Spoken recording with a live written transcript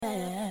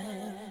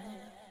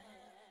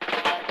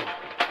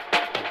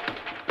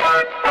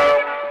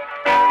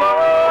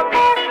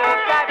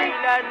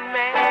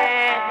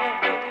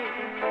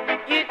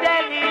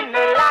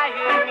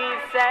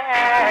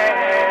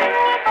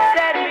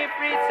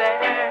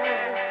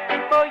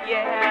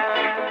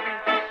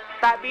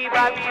yeah. Babby,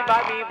 Babby,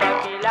 Babby,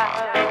 Babylon.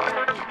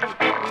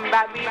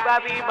 Babby,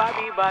 Babby,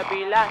 Babby,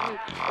 Babylon.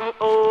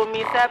 Oh,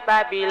 Mr.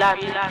 Babylon.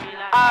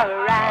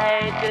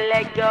 Alright,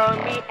 let go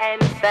me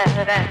answer.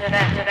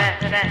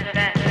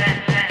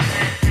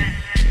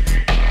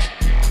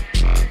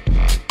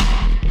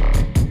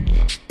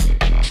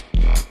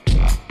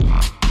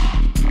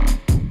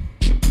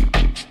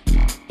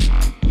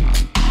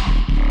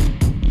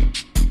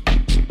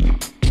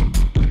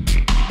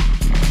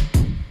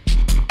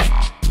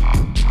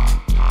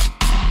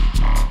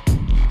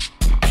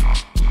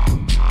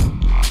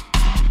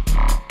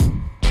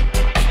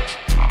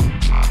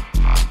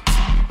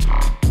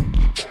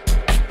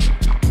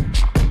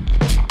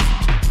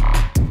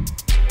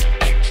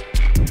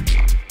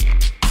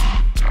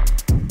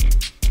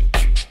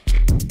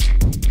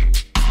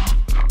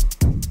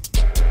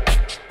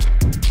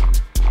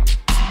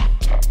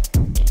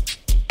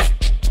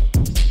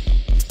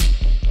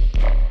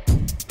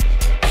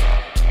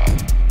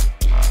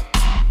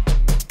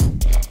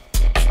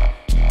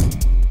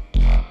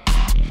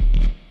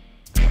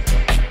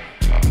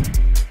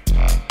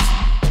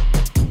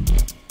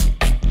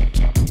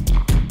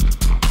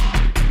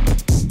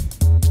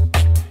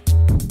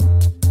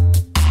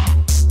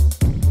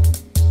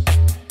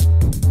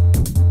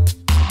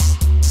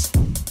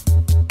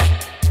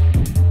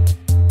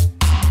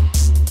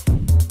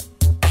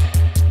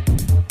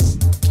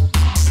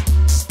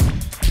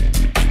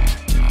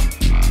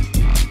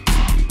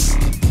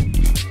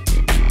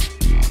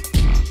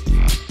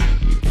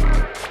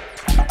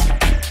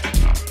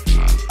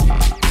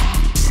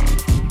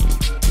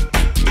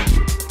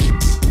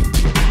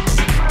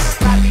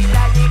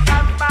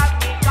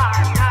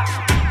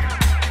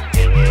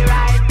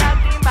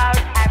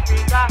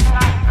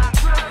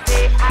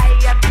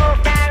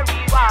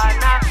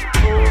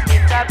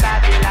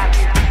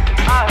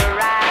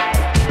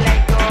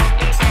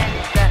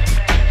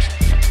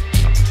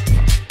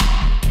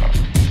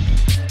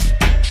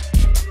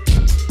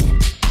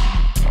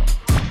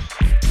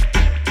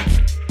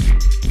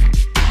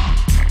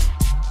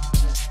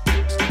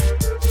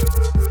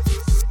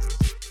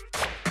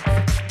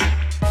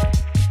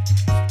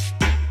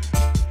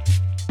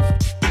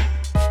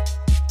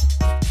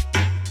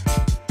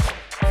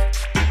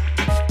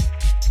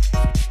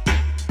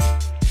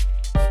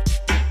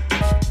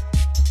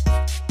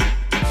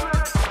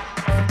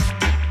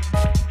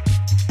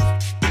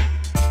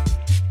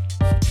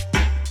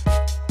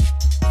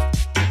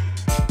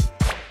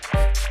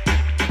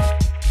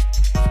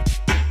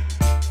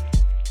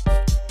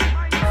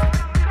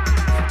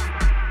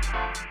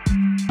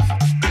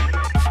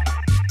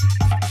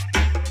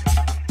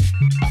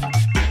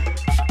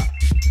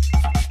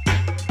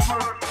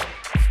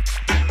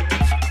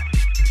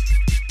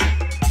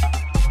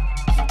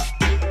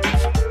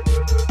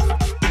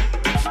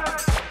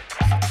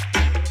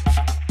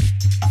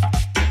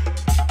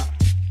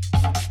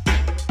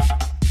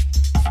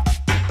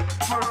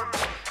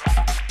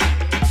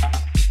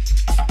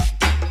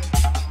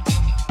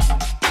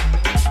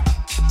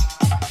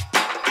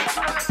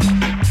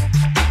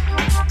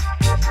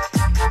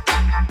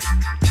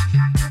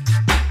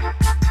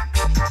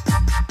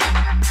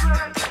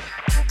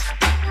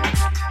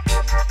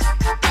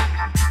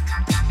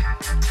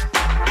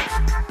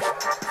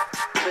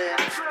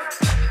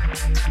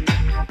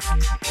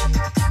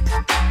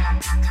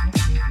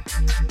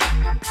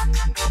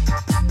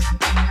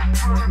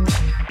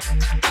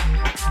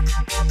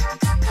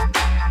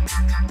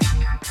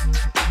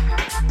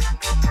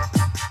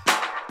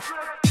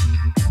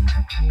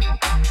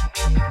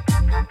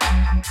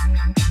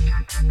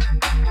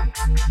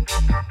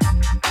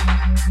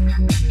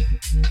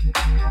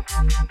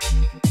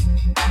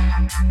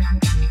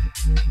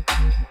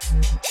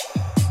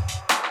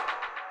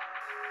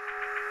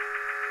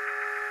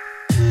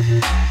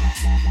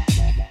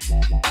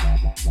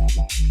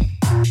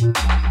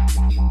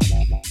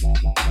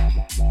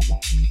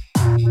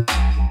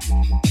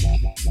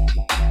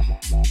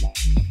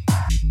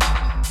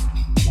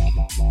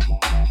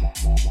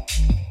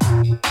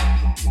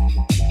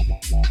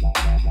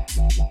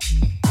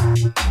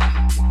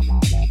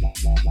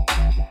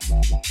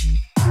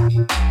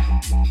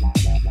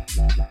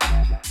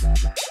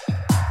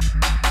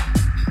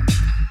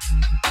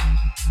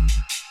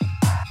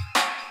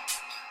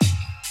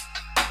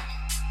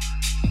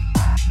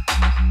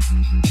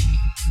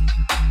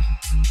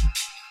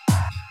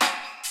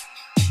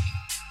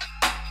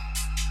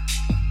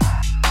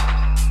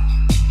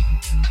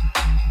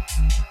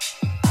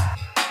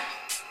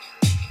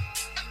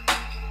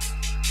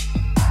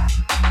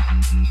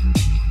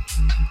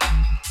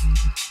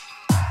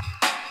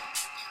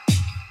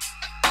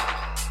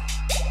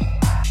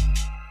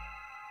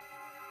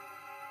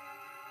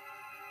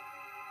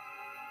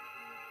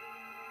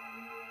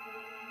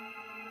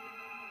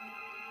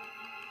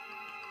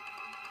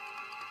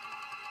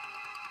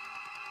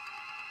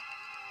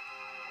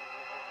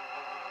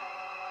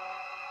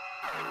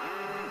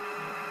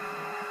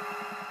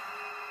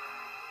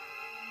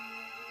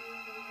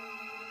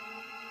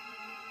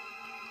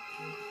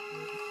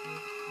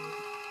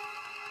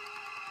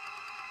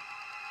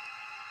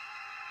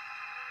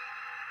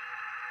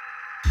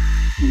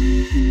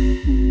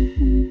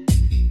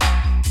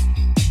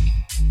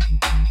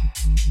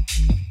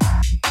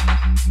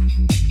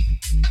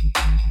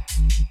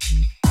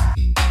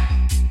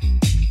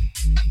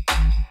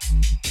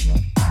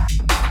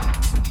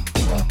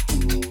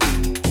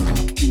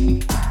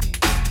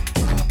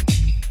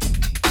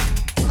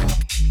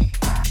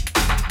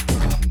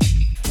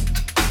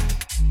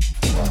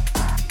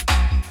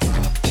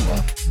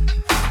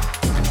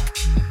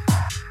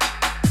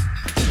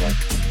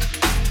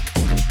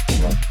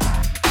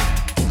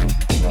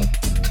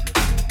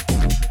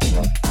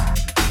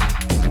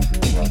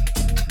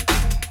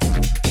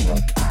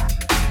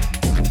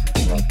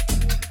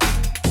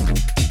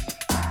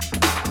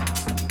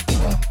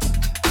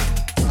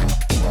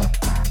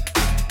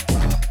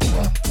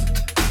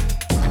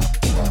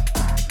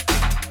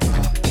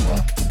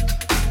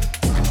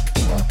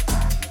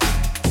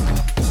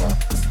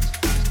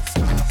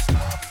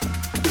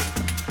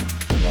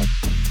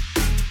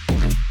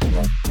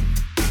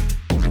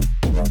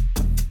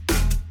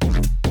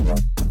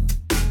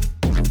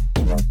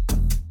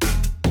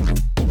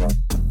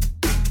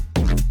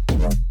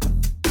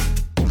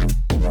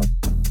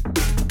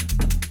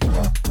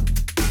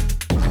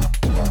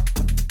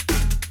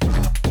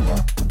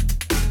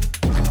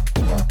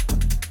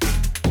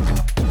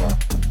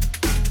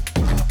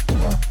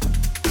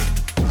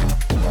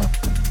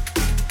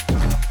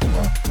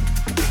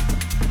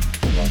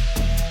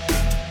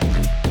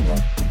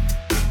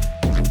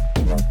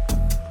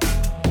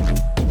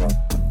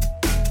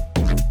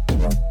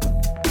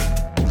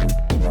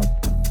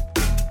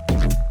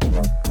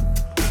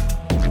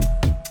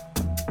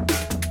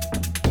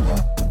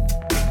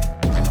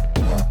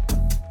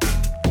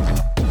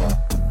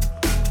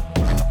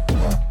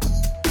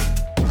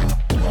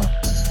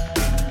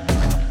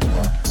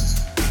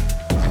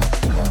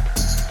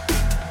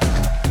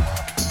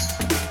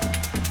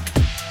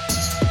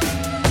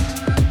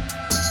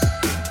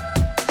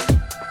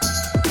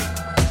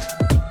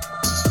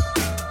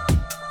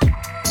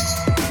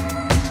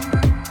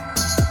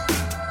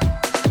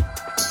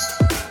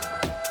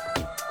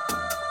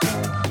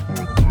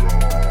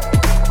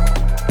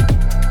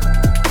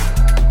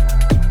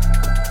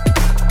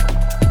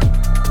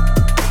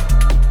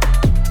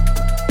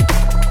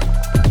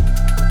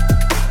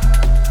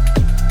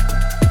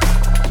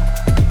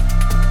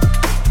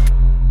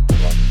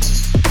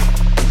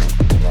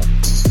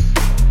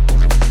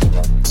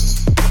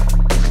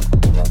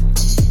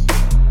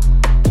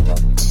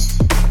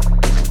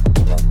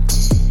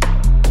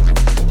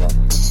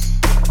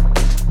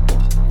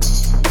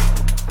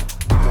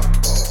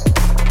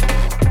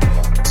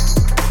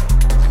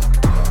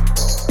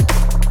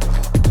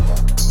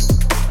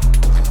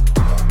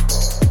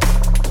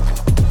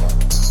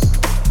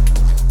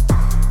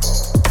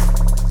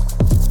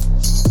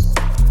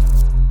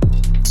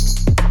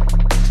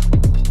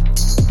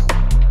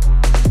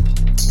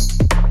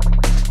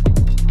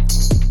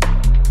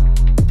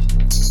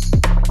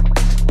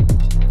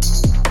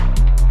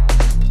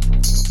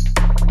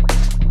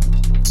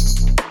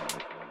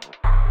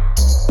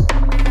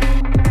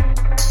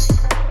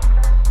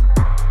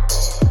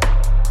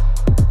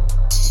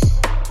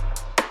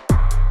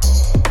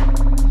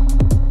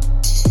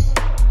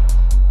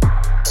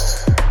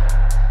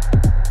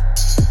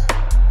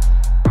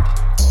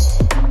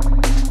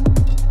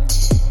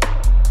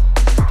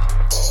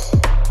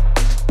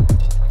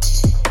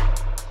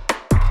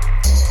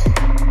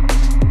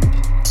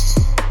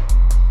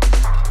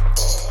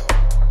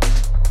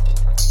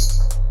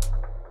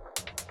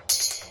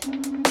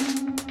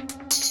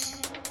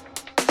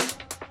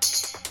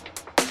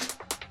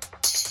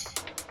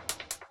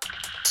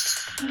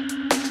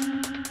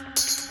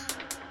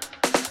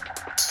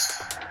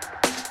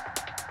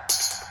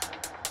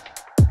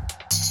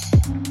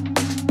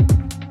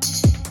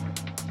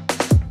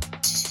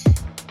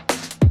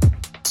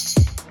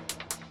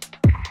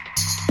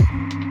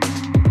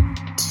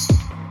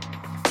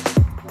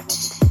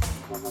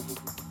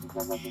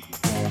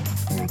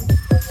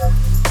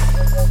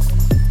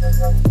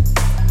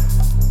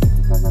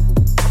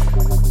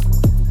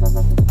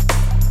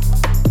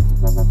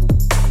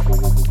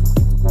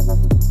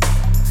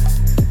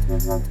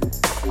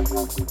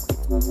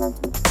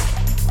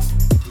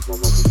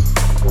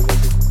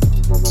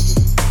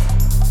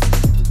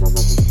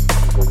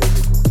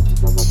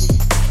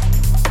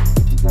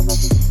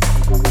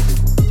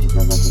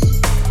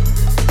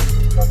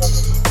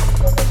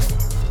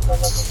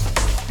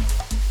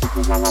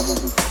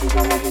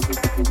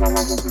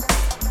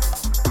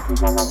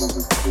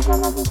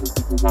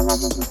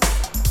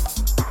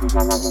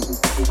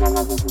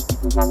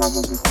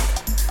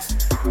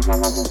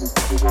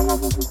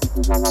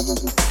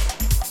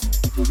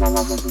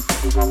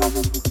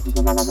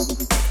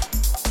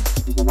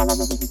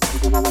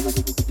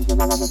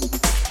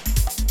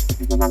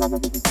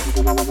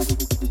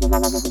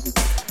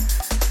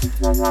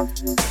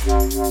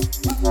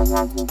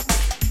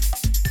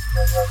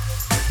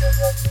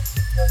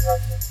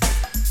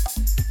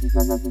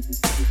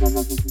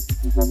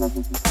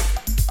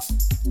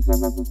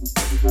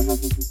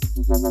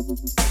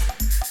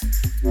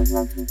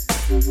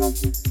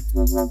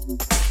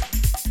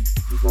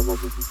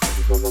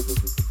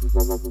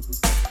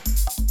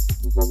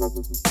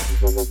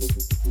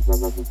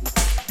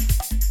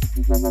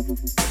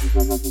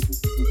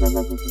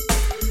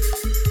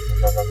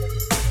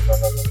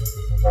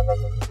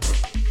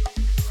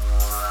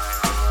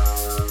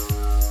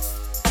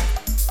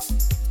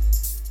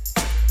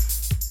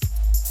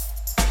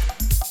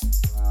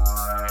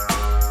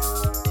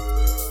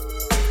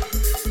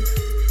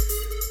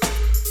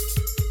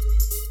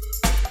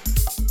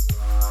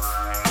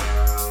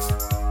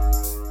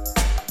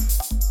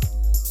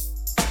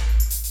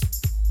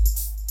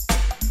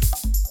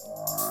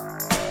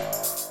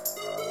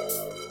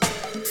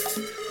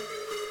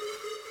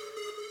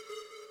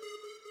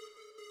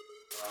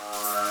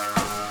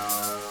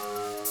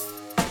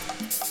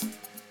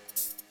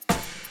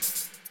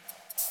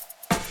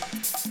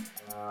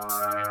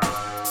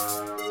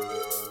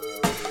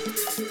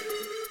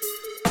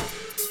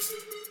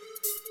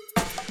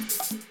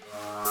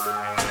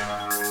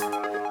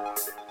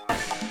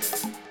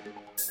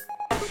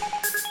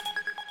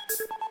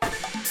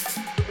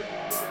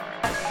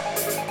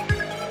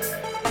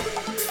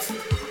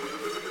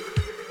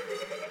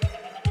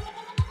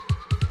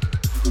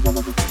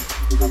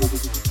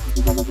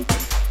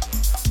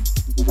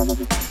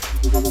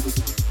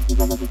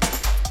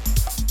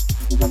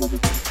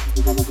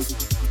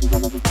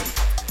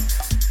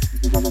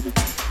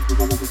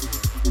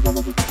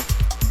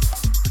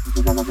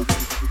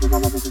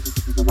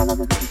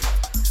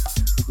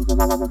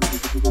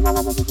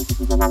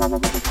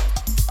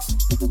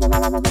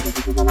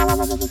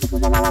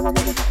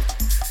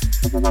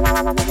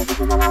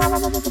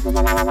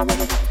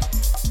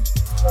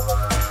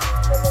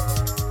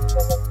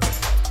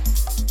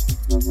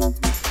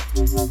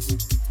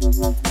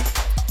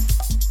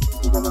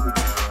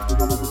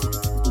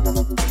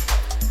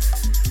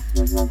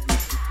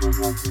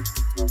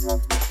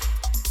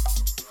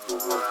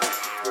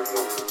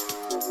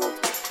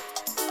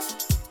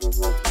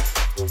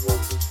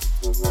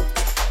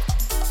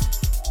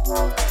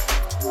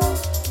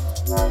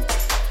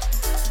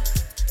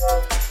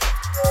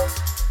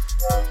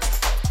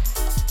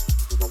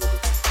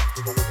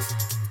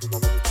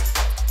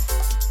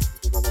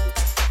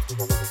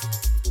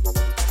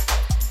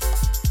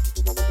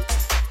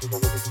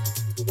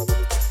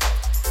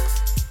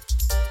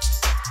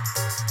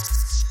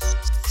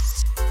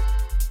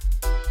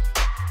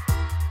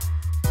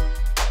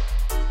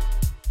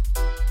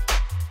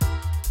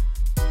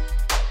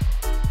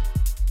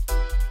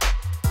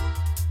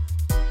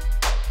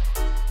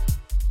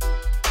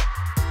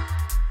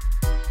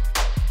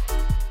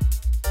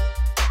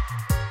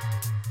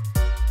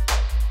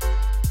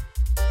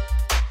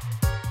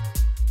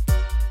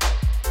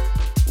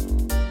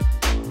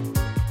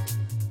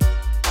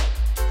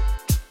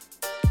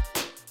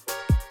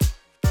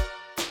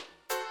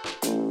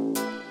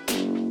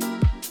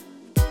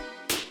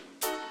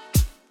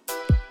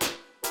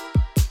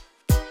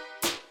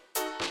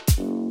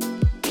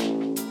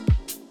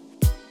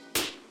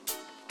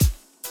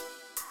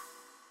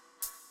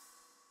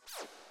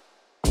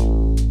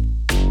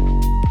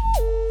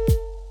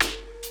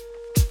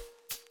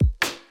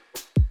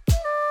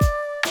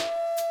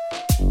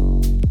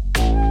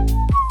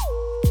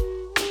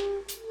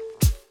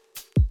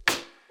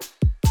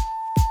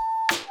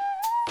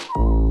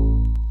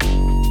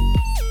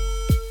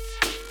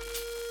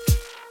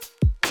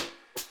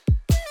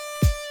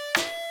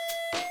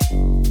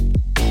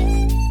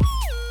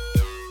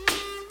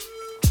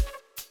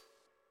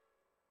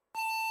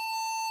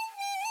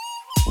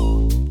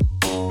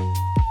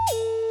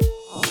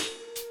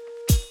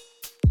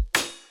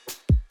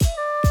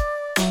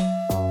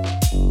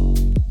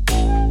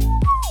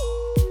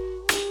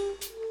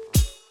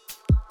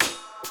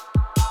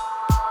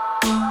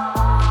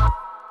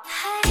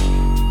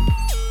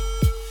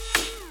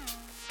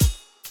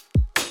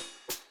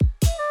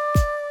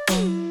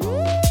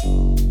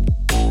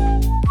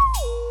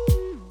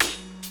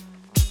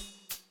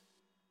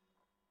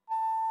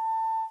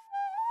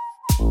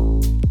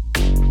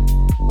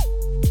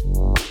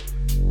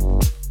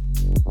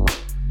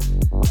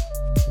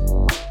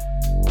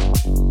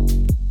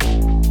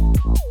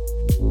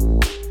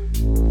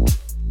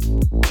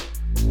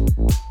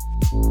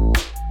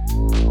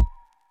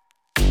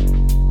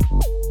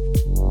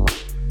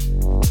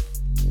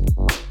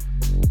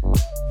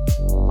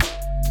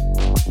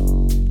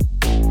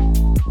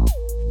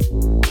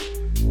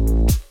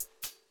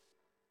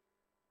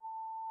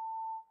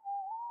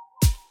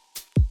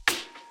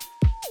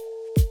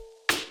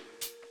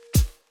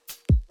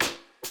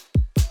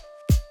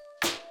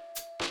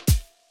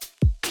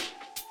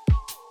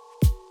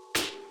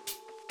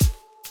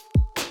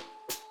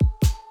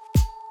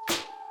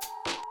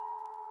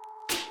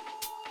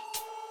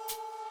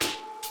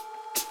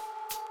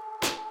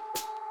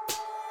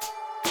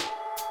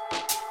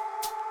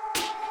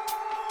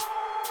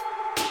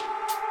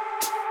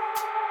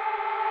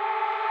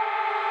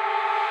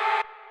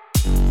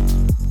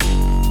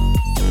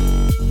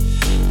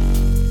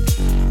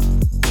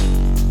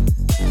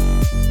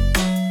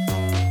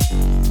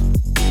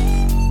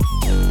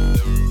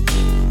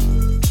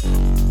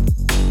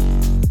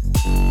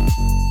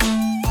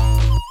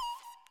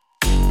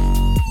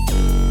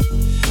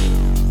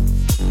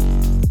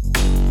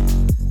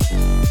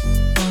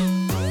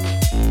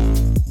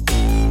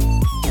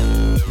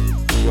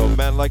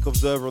 like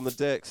Observer on the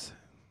decks.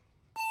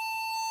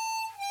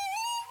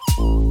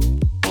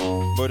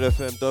 Mod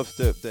FM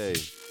Dubstep Day.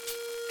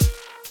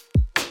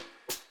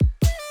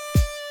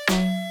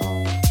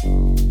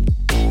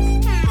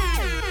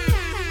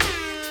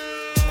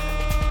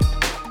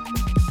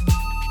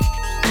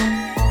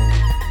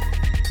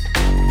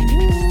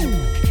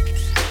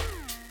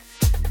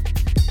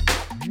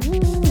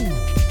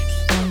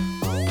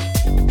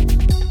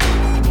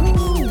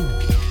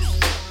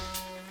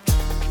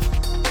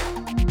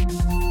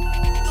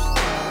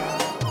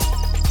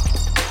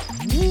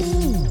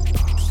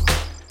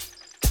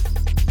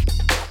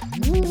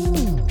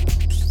 Woo!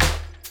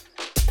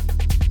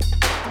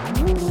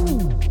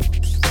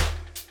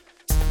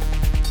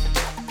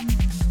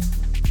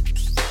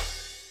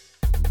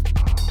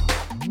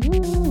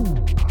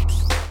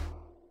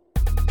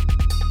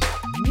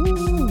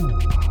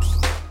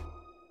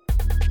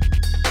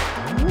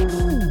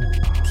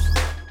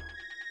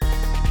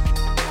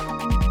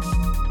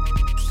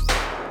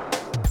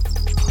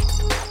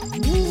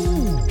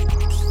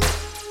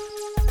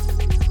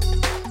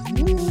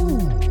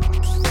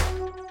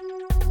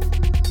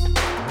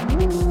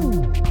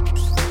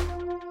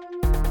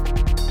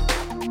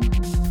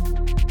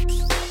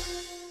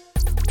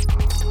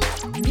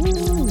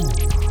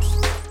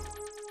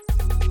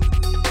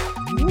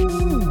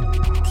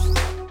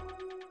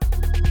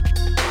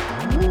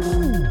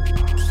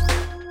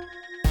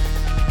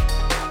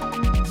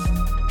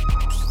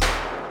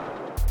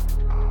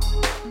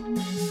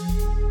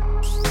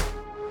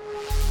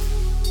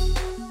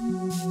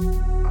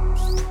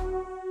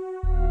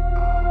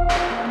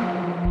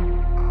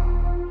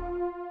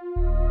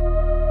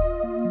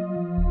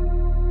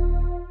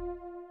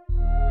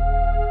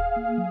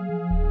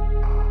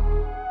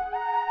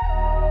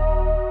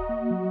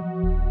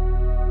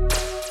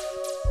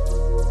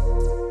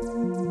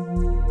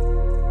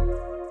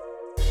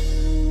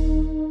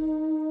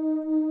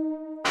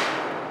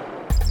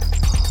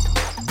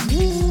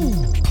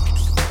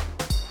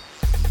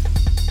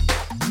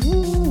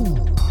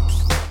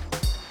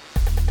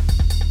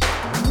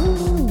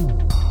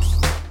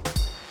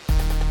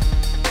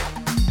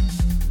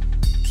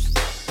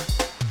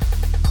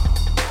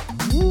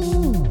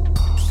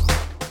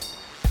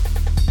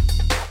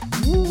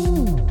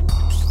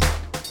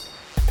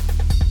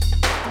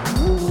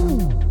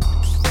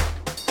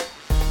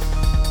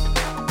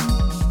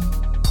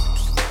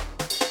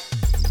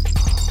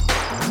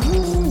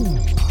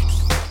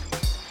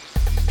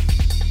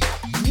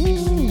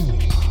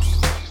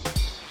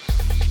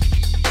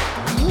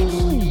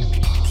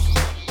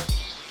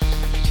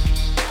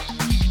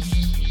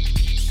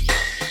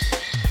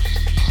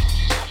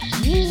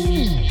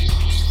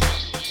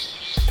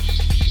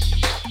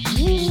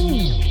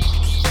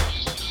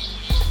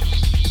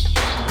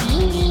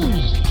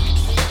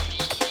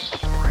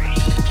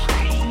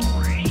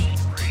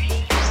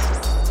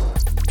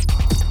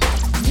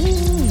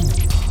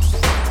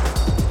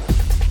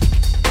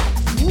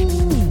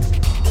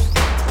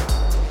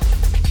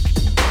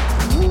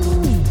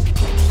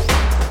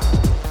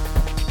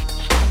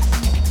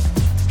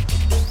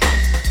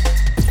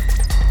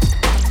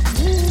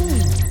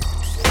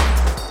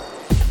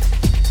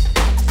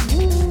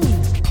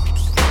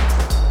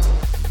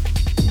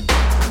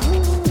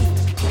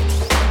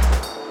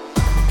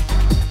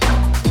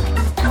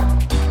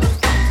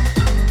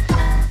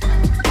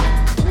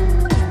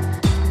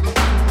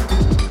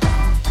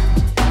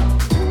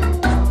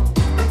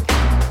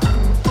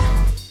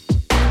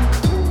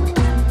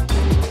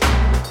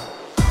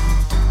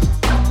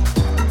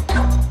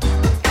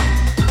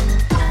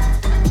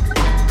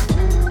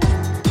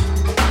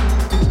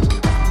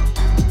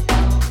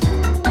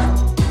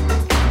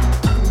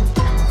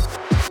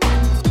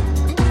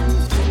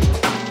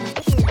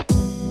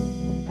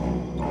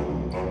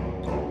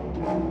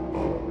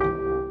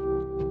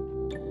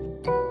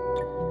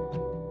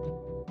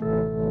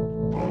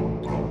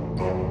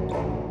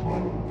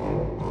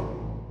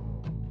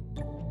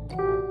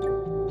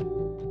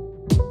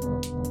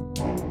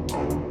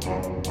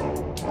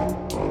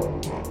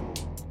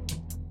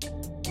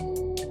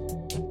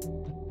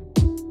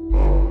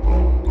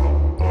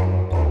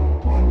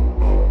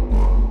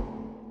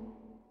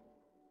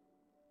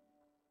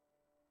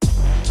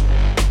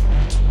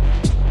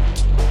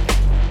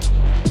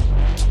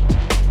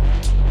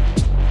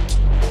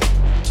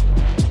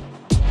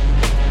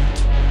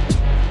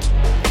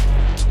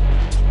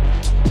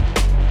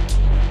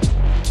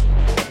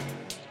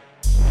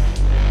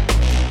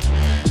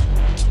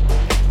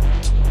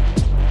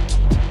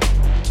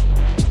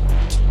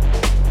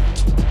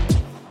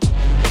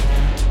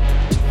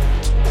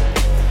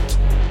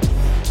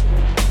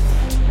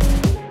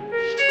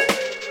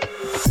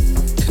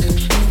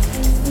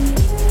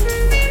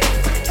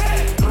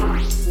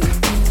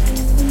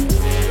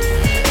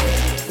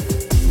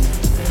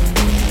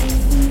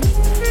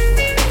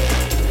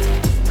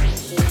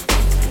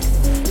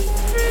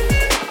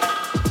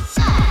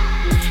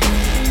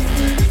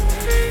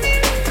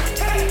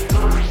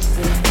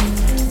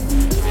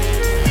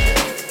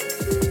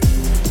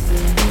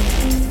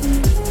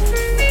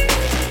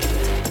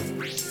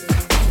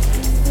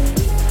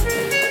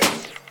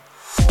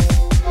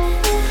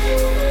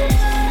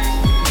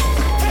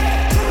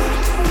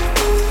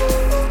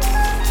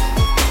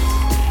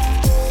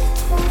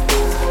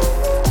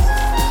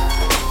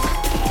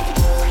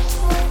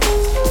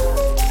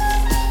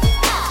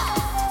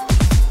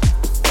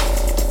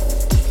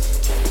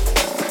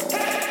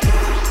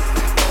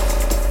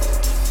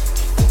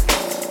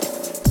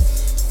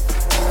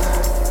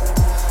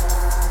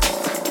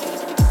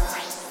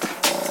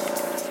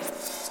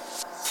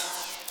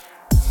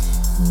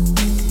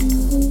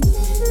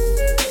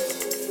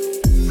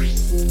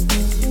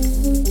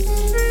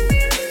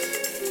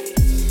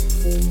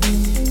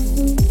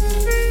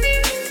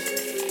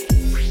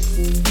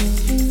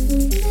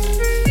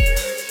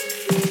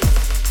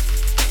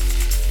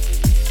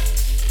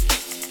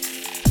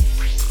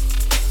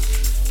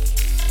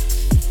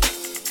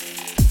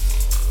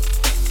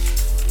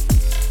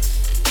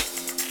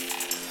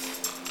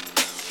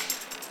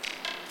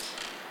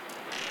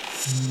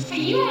 Hey,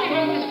 you only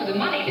wrote this for the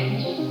money, didn't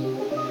you?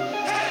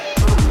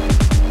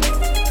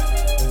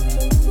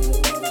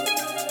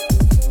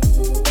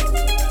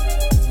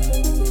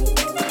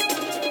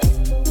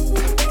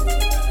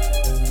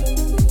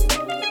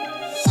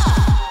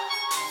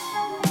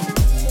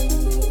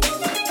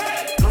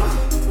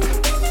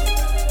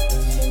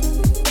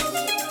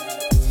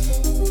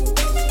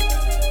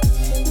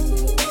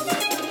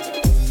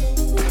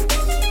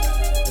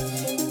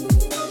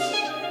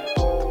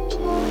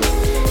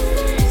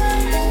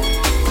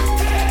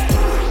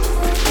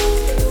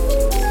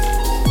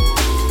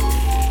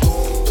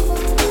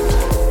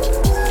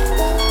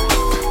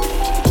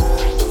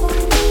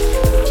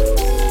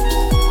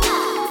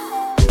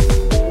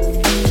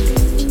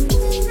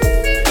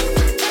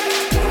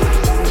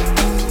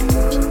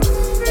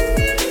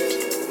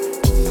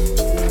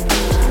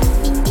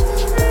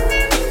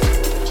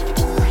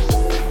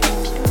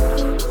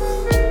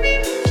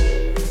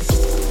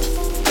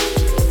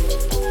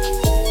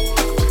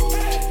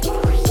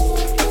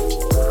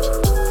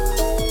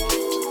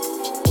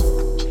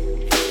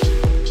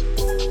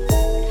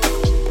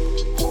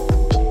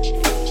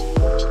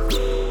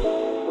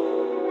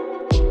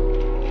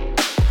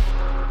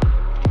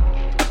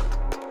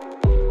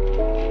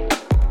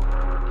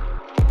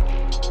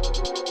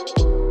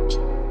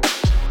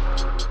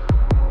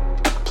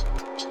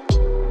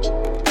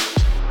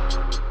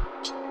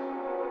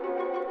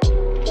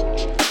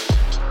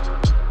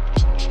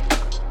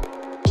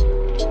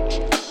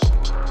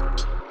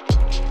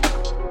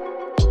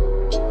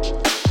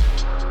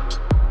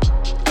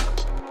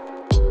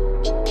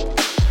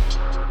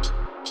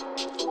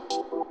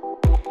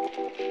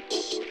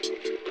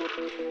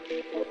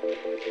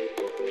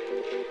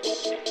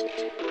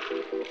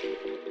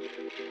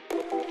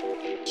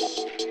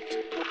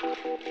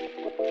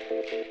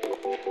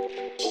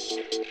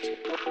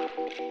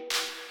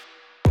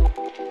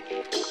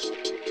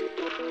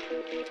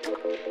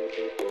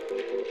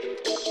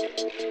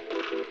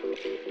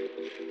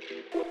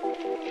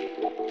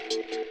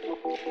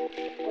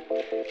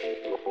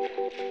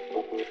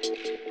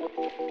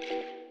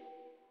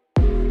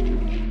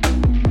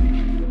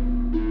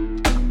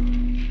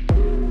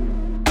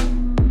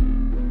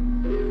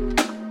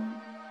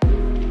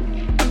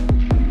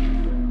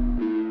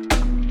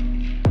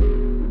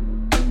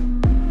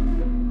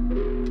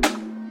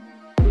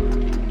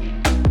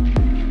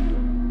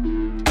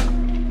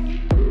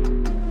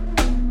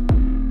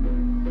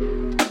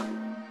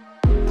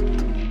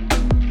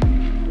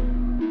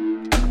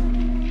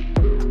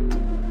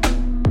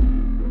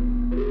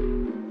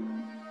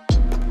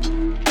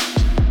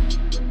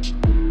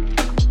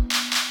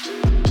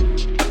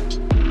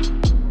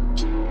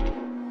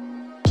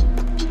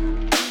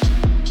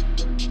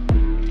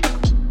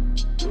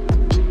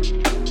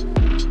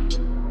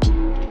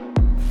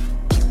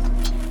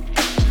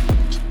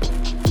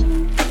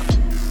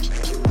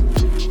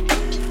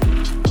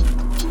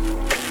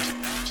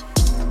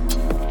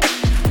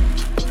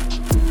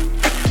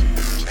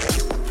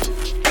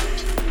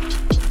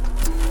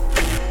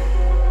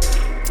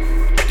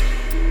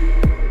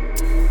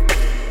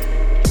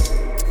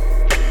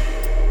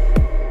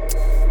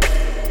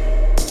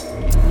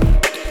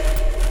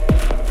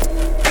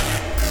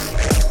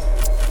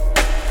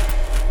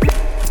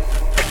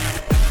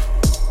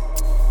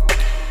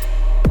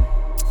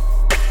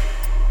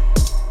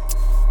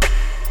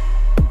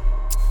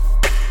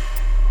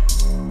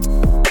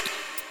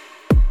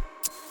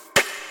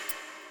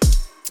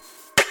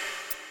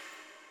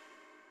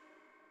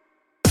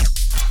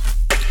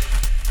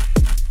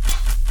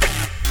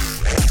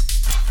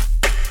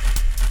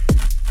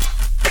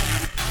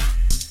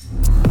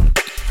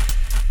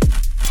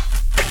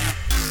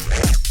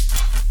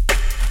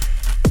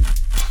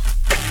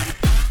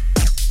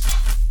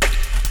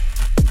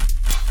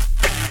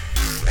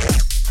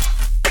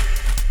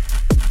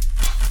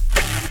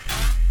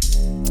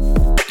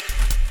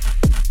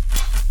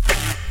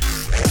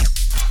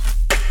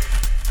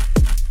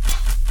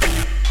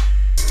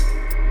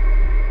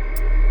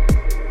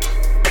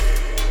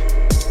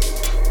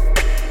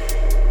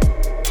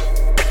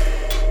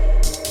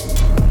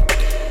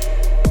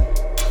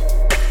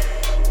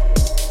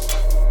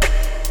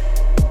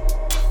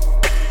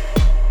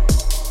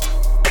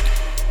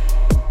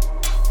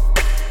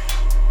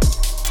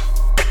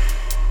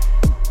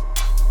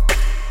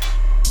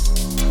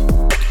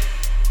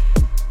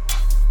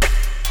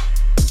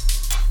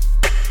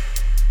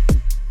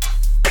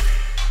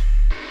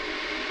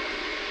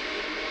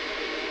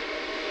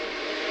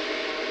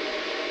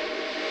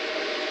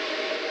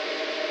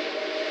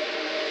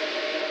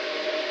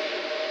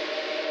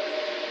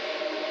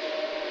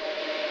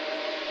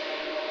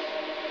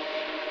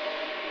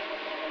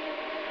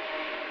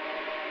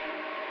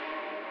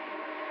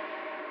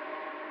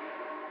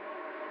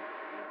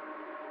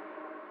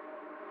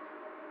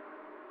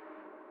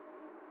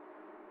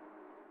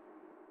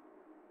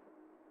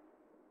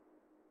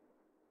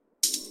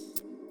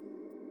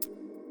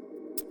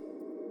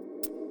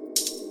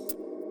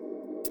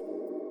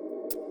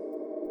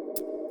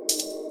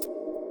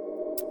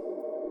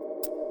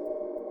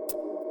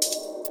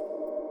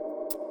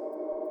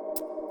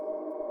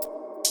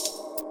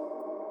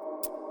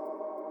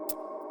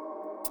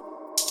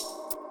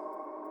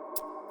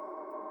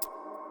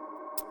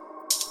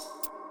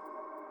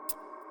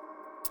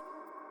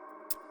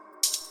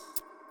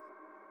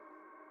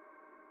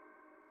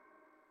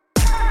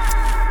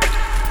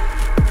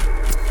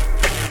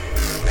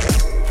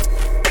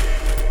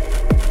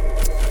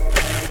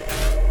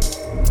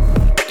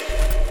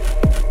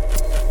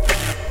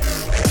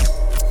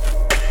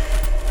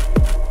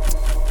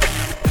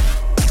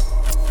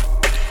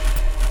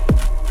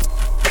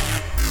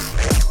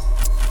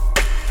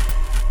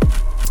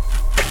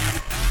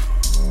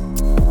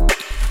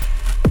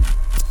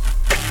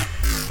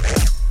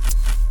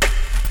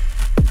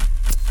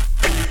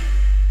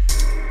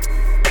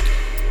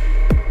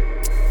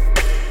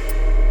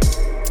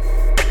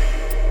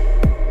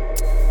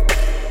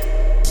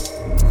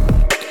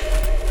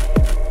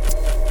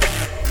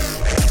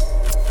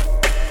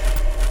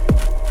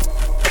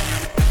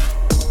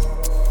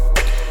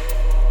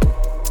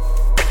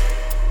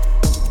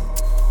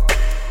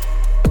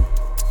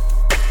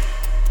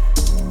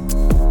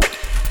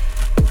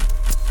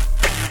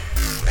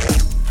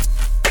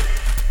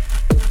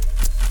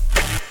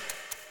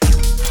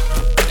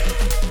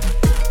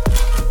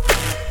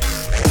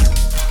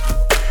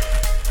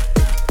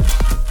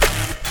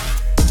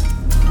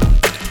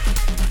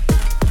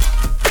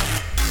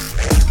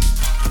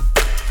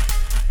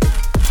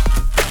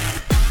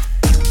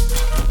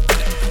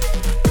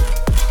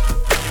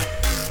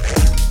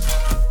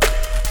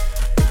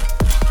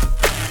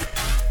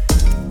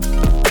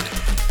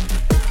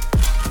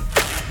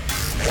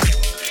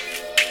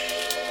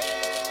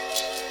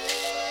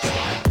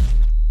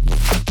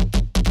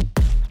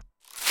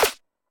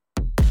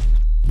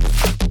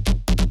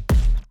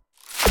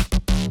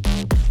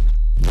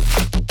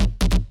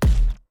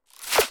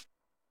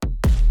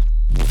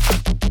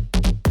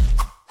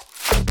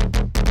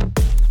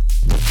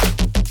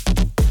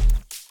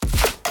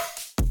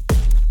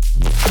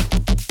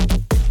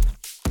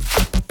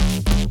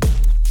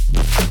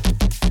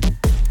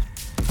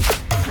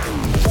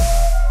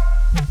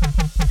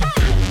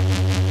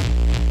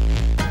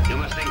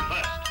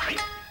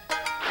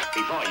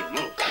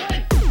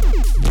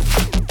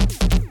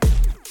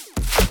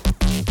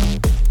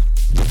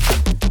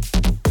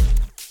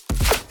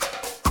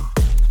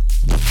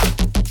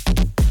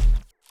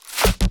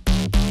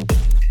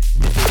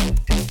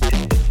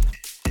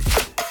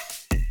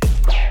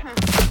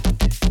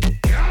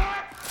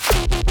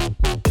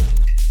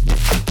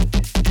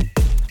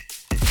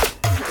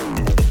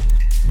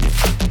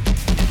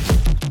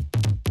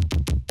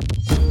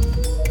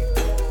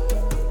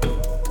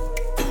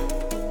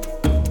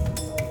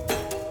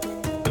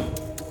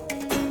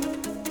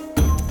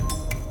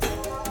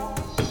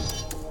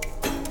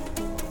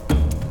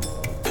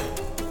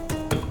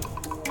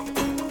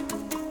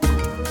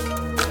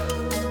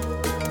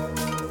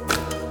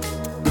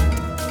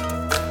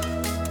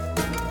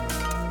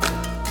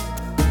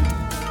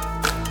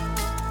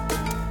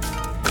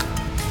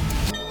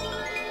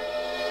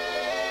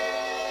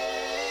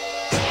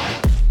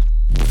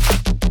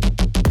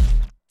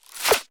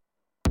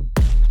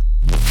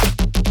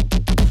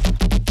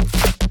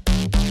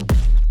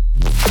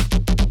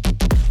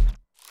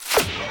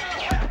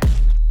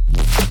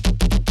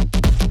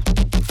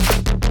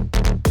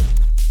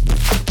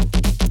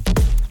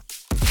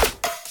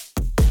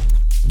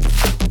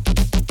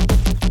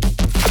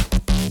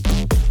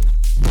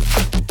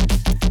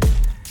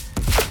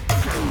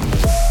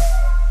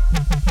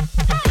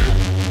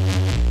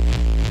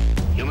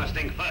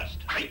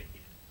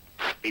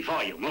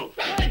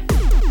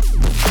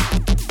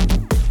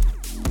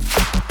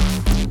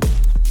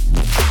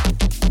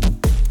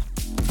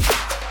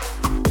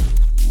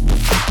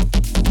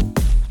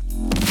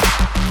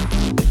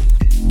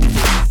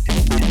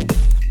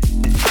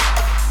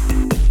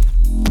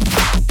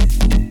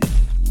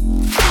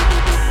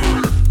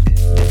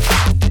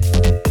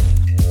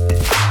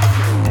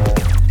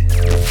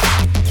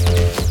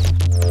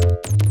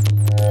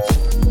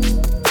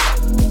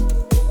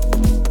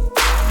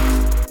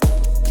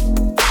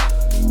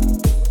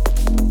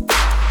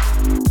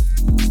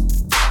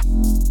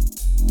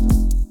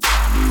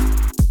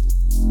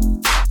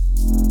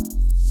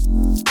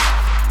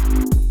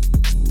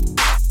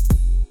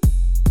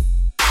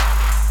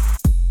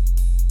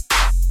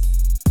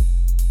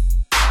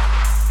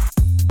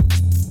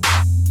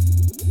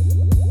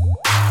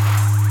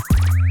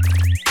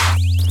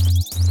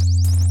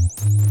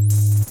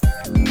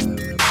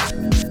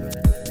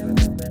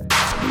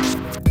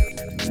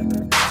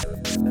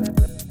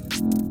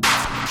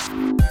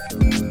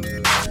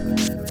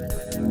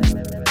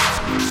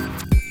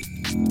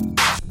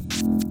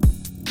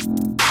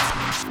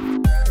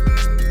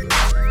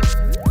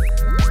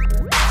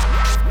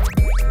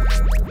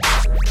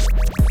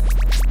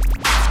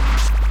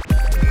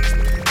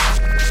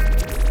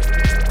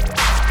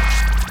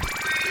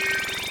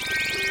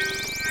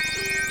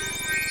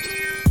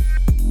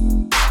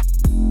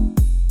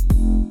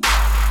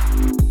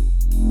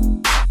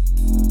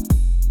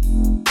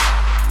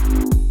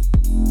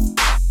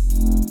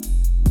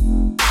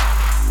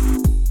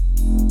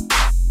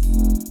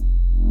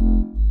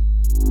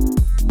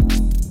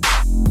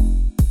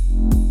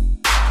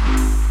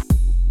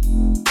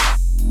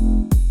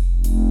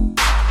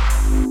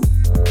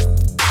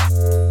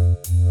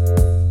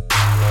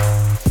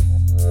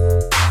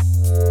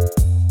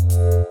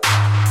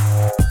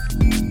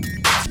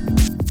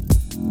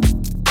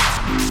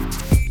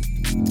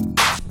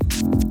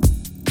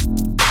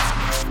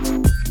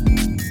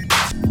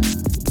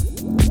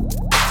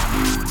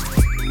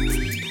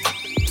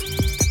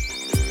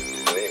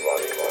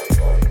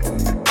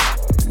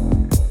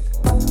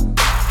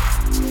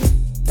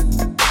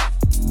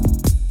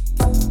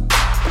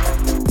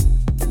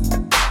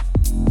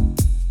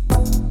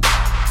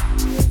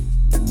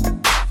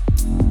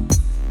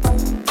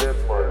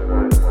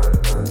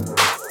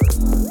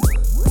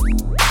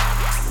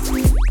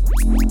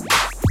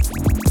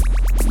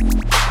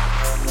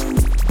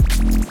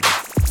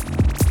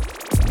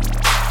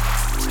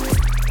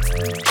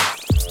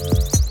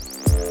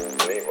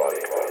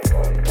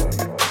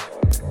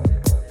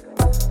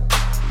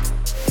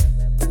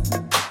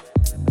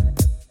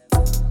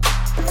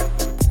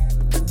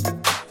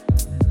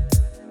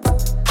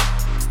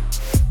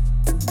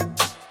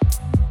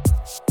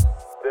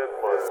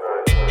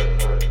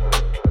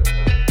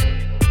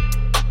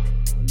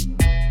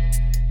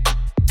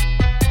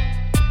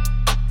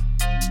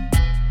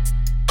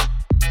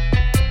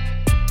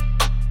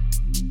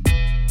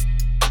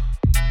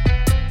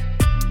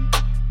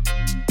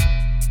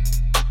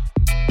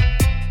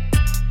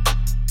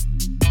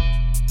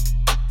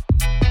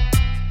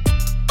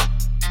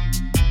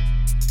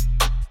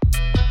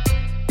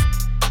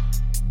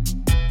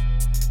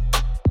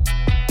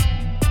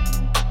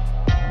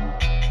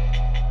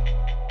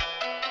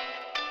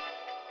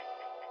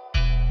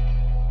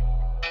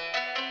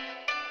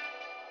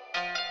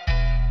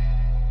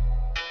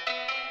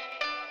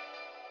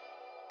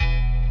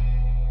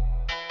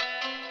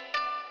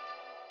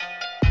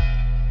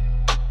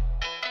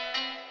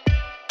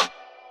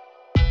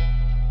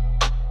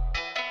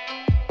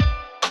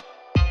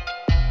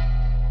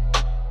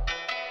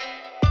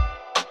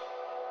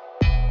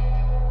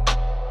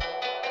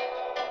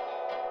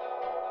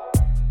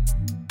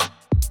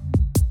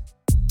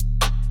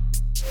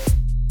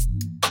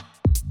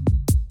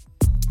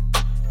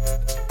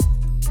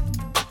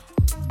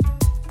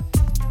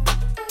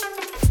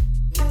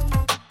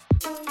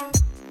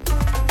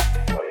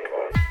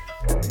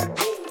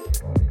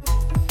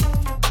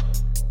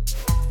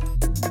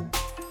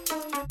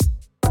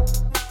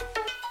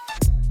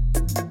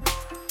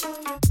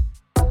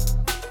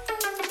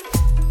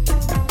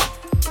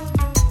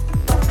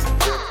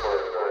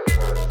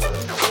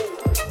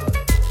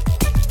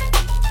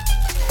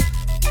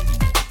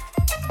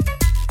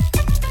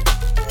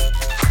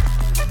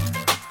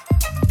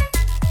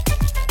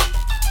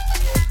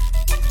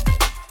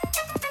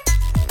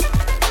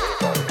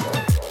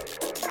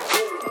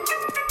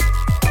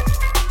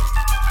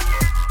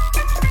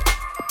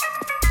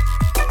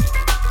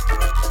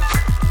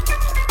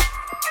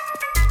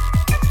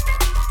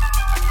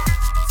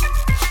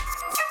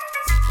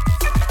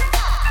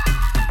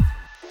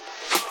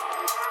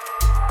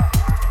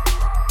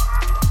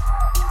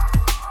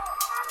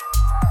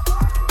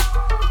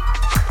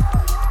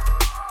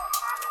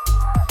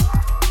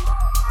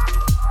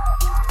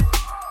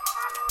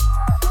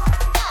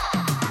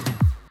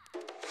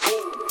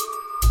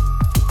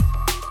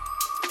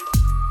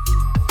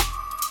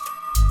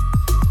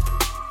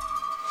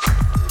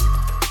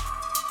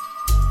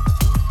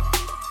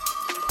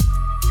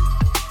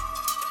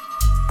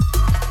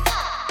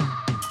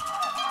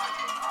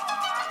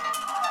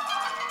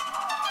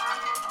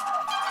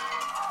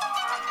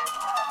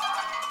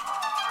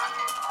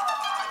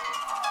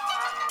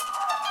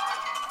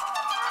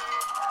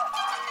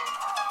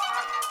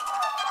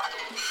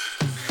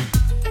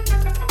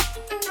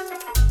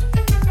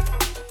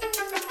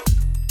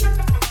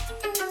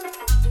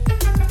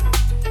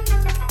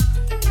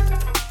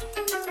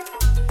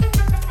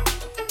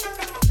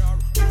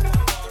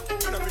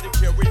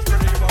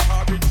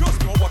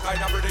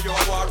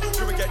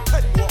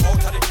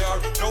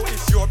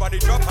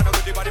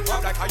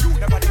 Cause you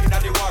never did in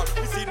the war.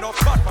 We see no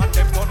bad man,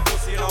 them done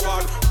pussy in a war.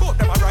 Both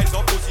them a rise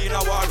up pussy in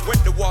a war. When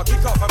the war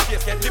kick off and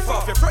face get lift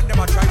off, your friend them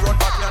a try run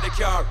back in the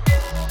car.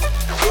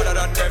 Better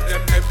than them,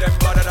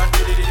 better than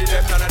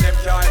them. None of them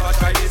can ever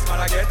try this man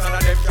again. None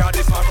of them can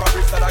this man from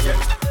Bristol again.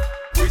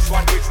 Which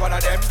one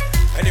of them?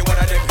 Any one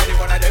of them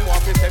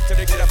want to step to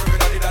the killer for me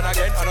done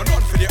again. And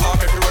none for the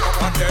army if you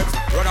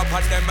run up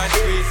on them and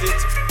squeeze it.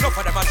 Enough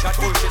of them a chat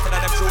bullshit and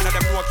them tune and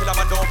them know killer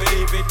man don't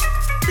believe it.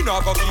 We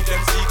not go keep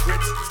them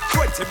secrets.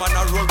 20 man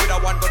a roll with a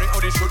one gun, how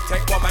they should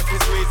take one man to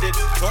squeeze it.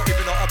 Don't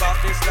even know about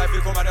this life,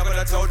 we come and I'm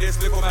gonna tell this,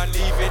 we come and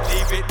leave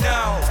it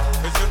now.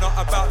 Cause you're not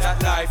about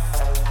that life.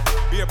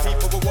 Be a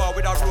people who war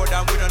with a road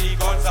and we don't need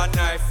guns and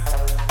knife.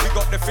 We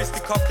got the fisty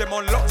cuff them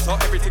on lock, so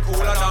everything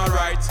cool and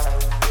alright.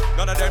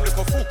 None of them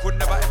little fool could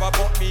never ever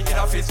butt me in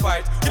a fist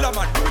fight. Killer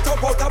man, we talk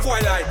about a boy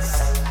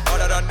lights.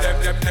 Other than them,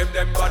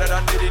 better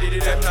than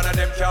them. None of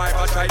them can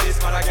ever try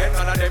this man again.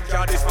 None of them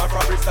can this man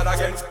from Bristol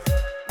again.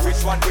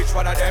 Which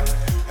one of them?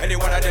 Any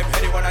one of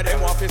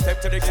them want to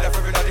step to the killer for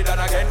everybody done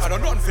again. I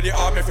don't run for the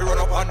army if you run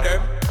up on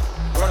them.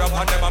 Run up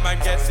on them, a man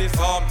gets his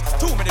arm.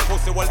 Too many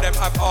pussy, well them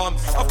have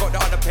arms. I've got the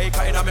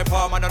undertaker in my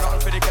palm. And I'm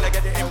not for the killer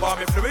get the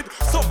embalming fluid.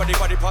 Somebody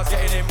body parts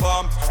getting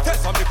embalmed. Tell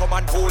somebody come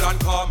and cool and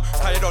calm.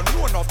 Cause you don't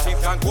know enough things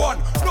can go on.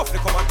 Enough to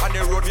come on the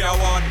road me a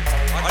one.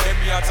 And them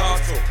me a talk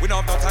to. We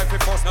don't have no time for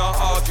fuss nor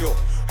argue.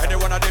 Any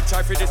one of them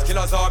try for this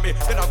killer's army,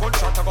 then a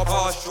gunshot a go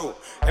pass through.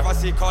 Ever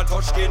see can't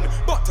touch skin,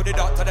 but to the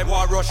doctor them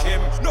want rush him.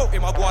 No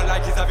him a go on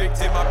like he's a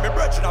victim, and me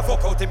brethren a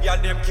fuck out him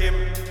girl named Kim.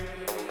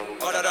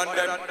 Other than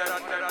them.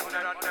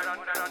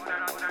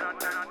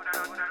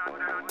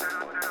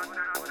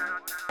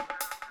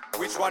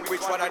 Which one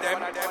of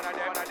them?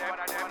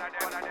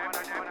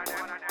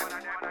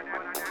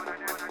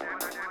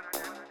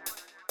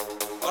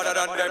 Other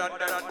than them.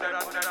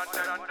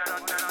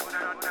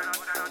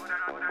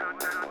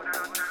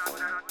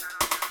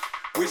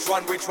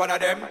 Which one of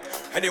them?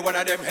 Any one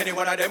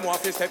of them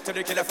want to step to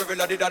the killer for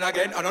everybody done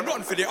again. And I'm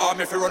run for the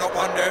army if you run up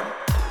on them.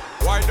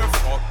 Why the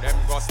fuck them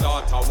go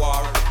start a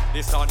war?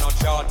 This are not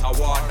charter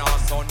war, no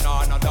son,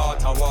 no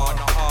daughter war,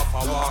 no half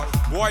a war.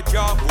 Boy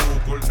can't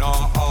Google,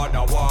 no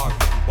order war.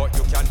 But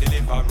you can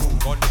deliver room,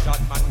 gunshot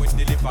man will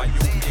deliver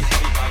you,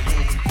 deliver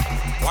you.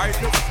 Why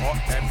the fuck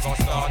them go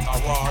start a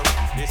war?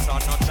 This are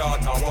not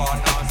charter war,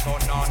 no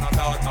son, no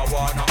daughter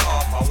war, no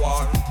half a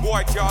war.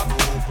 Boy can't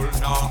Google,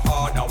 no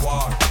order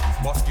war.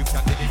 But you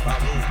can deliver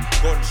room,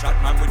 gunshot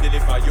man will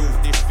deliver you,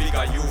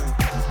 disfigure you.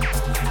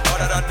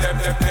 Other than them,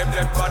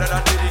 other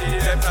than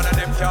them, none of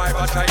them can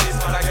ever try this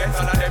man again.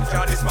 None of them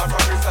can this man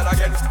from Bristol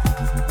again.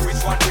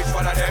 Which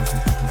one of them?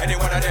 Any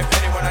one of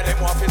them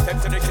want to step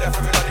to the killer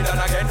for everybody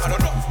done again. I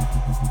don't know.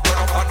 Run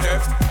up on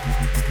them.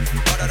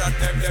 Other than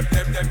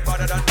them,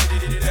 other than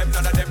them,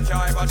 none of them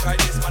can ever try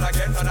this man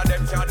again. None of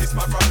them can this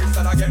man from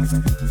Bristol again.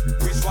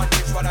 Which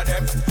one of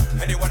them?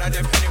 Any one of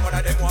them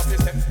want to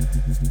step.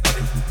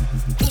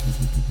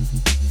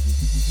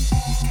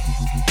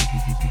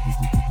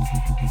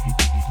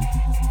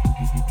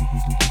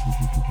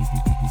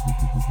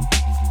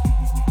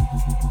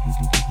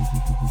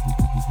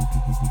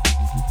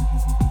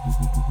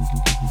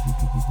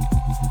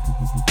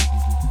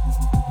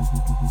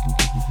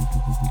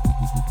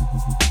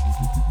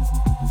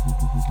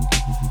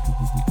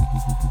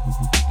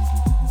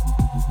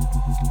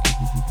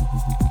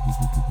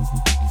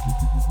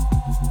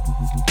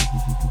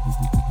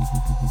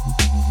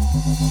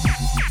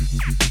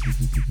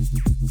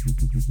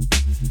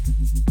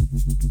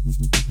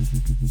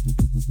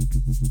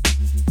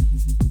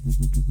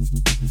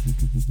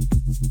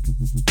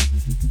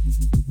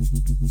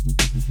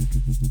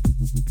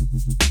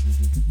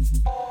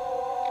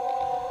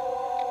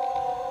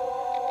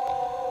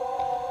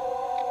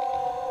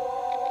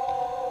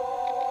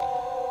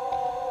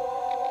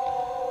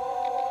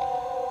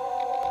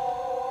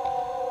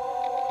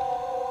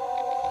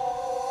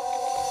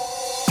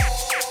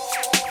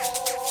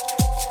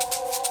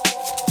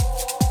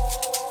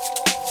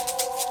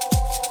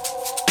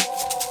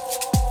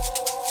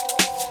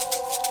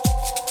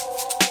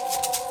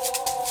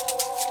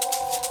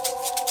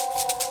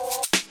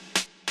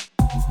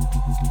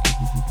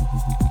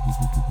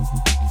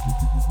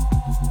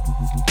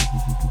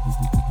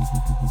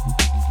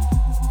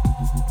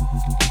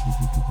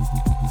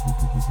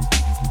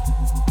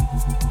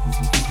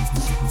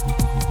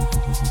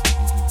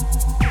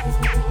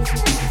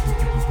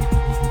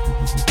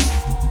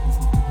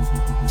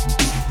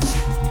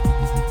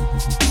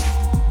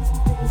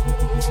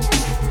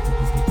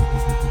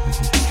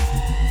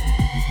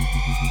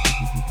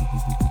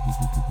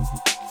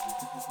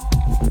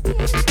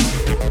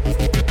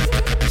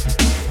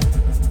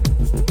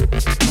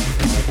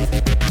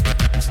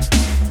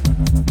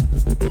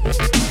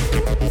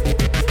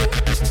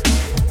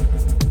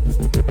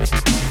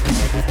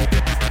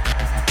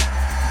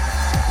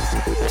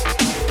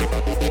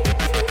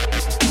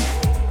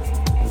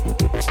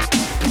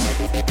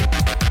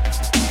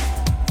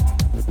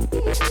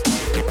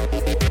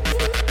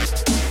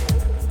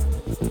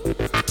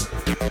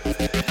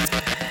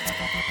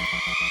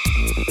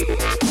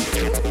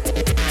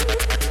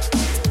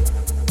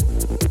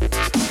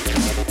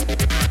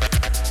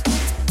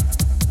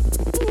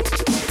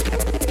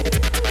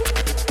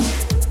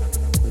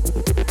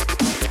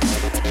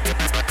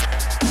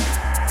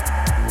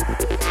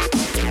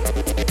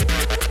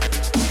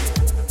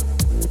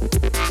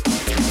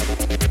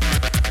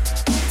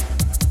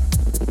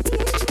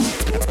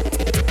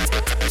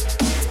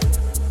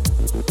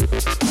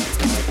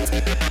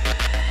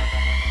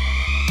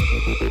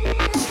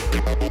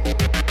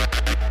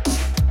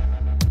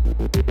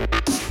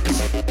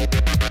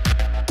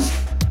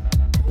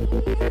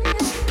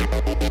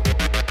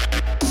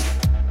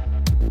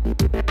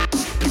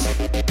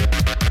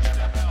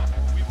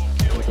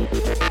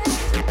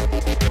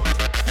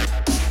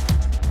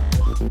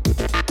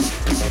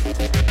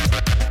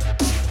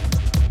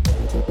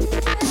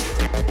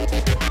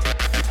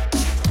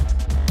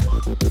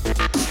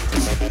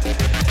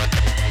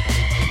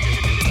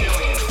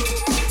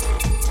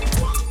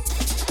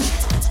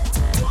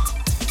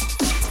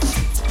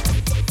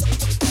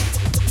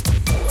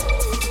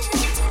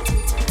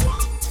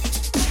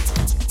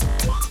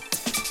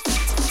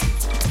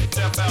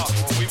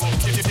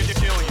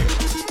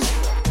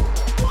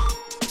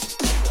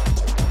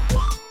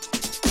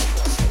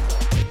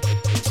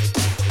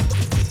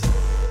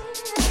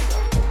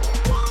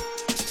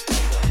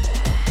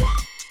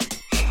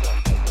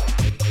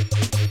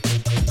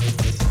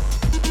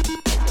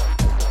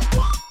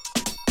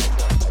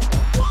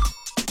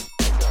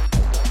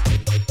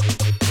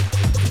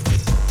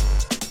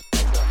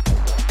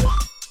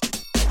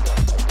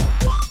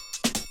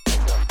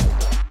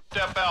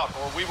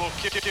 we will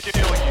kill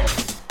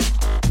you.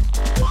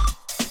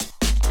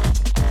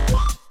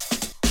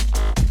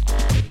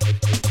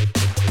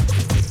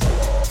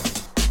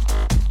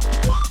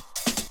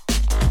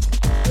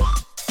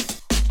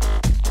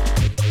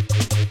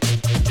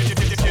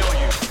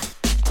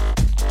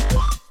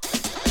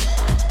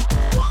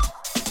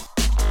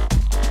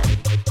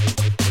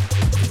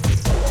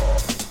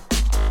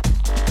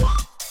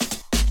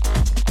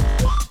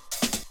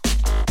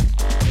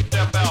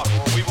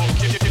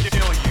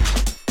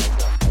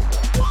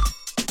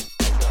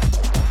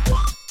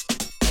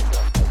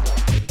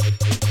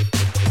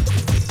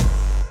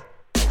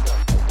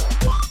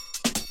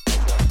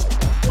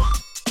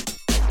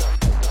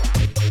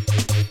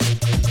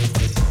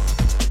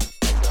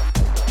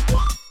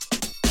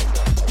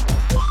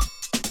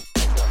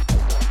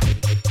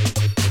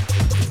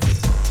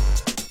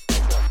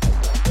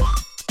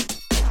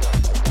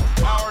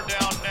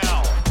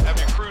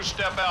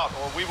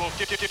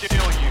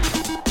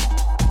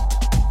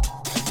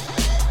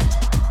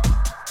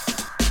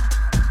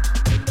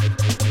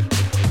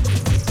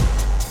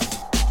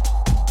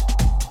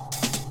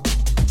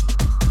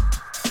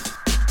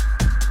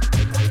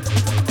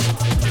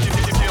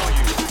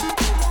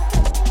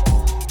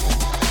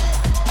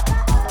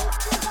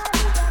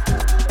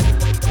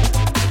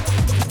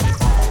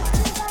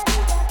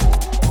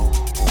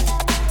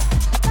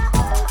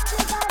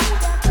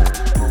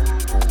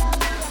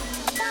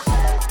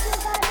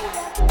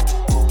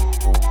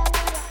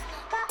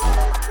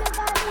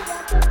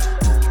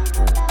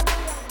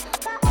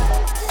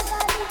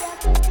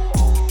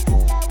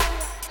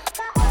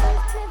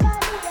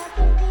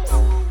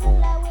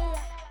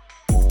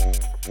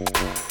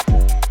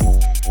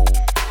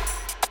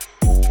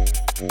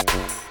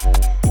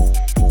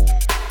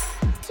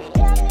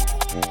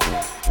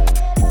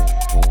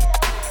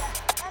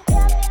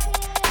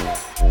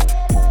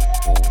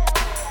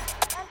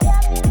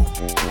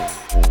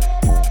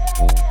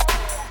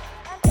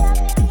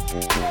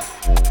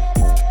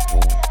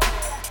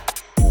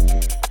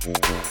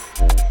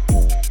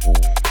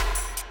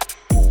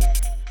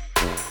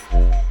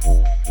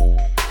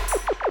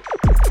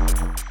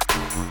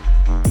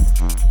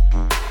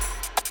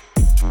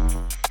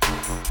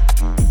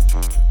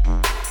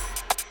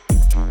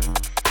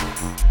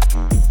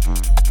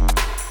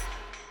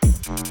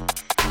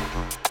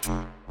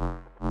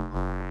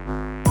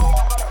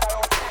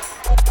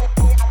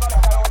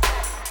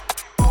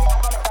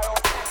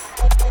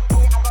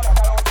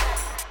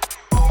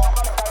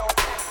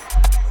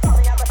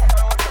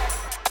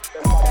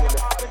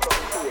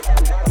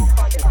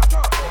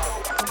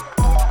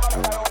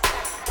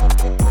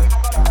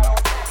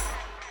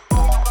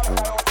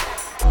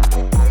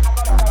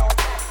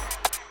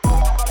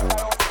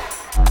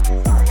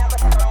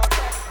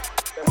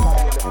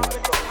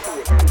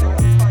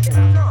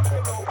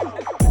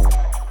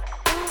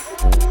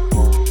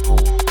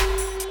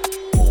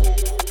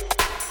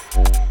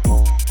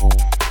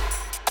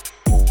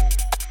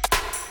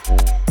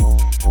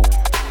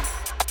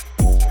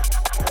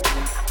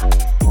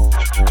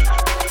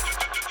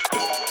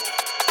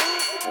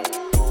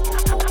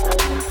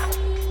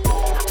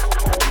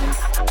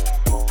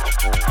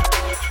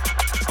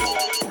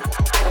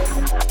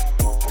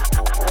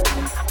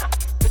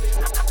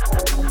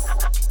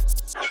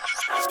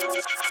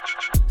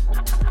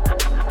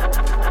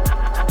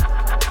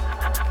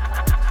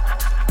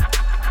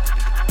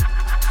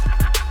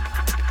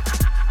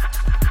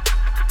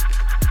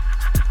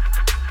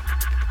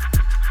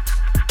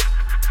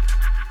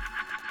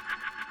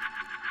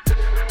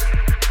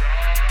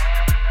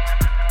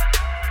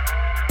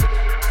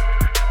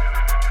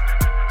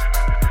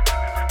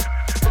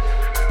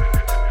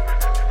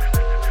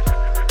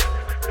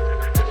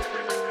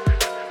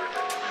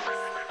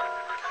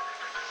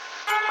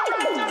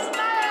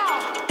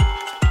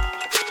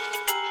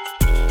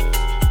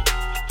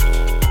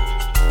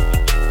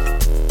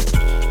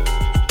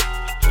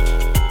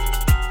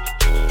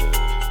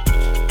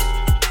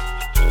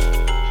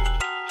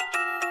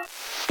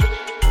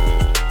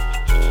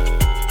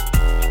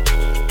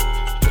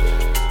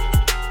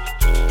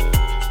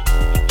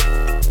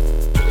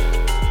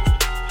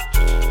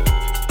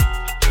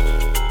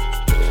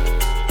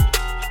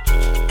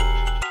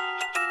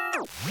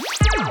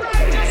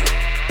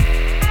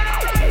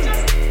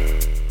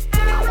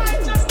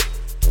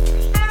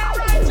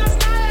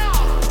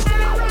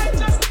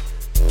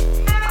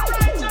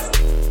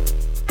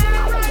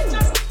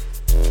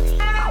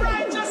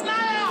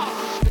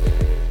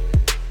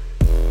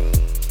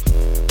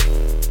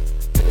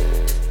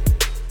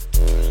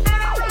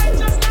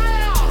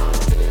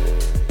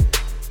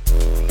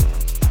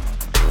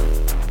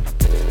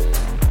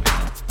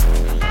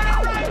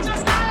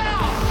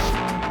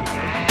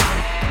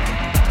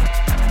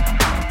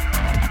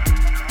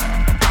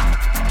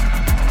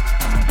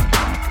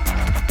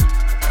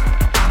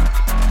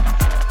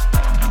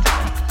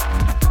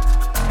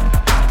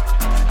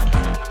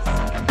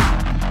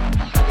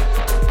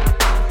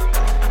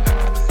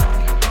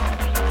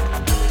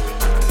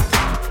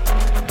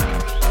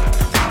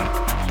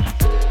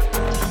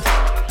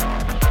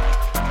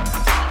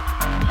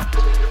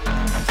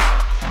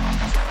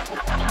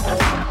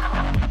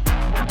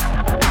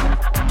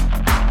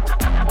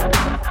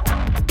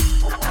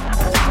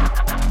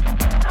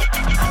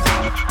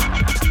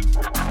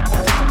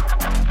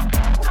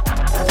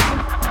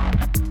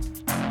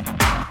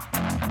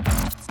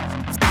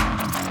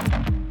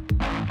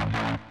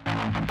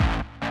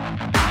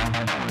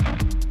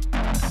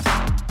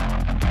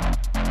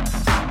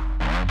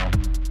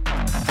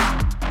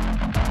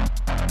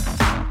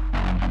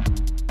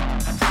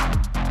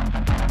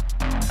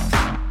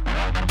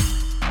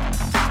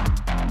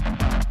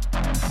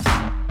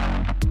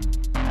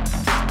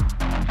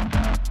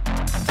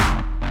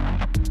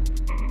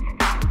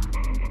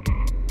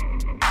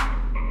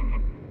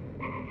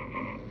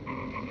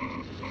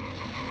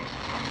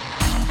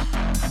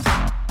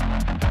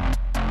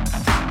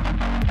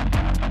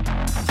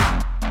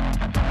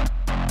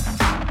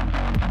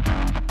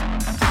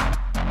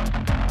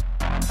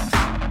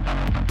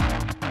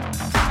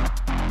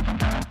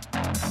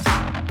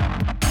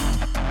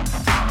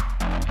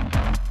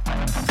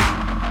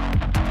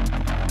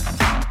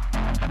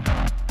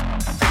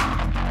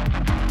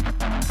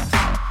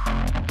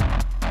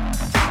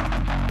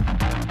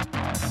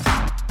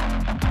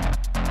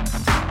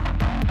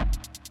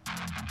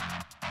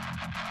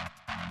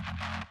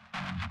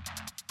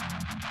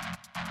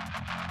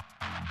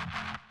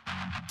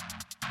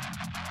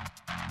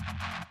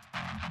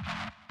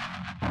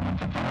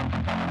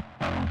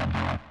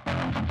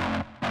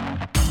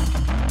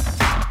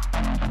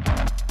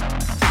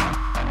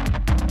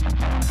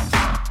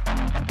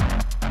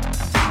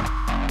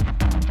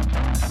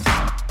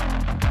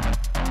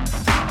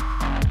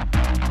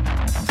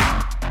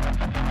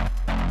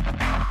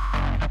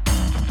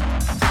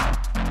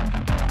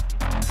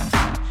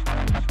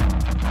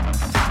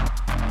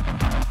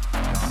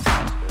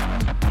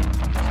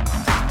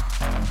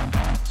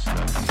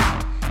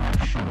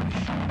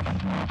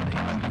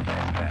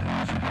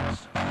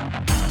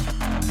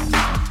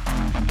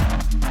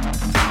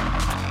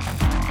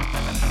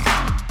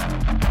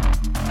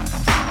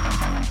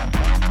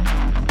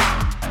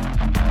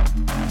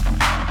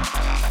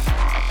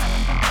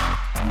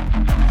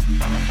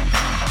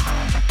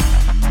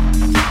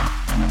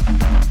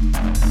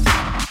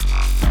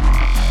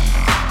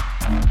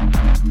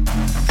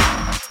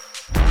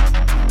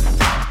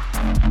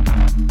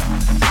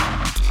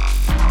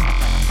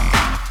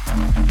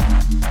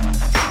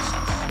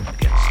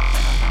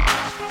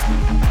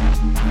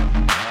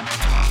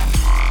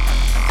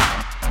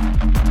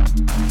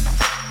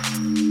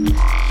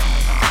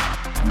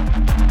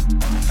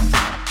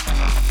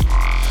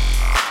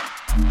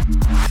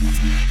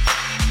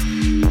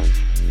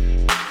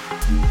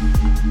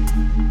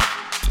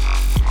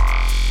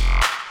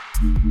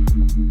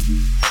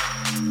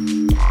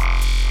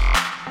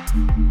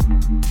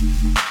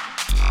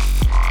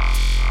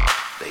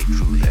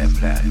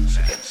 plans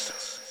against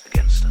us,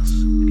 against us,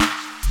 against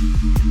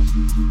us.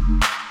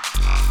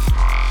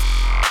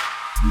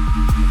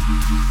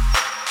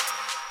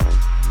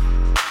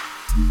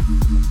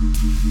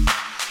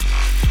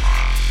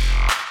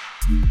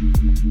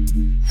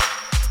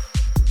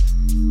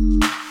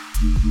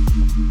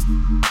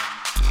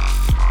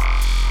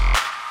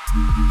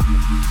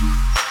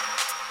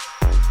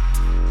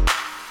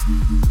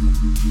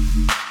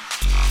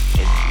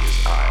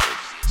 Envious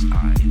eyes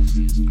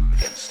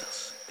against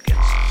us,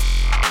 against us.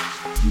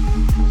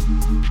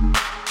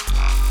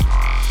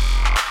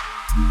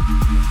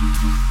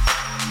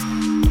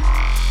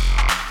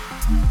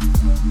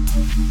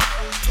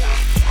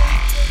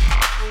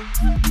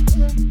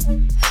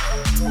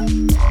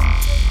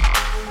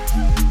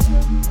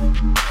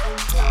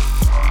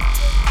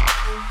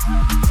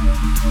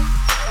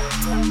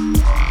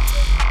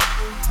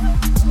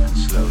 And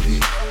slowly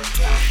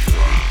and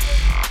surely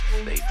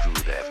they drew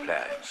their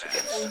plans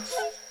against us.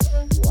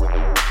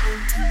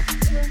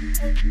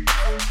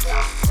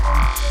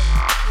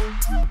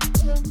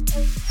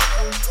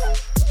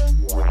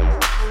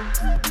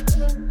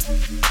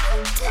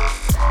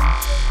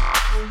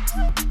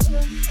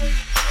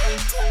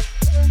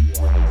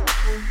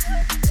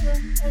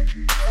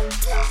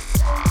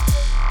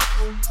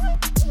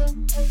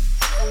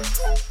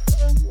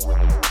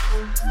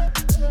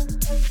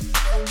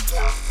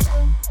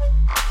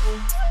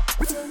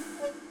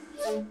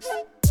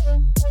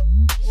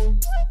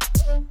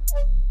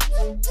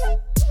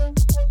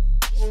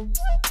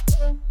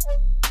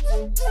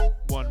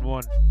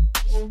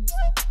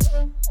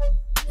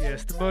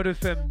 Yes, the Mode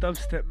FM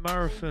Dubstep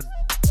Marathon.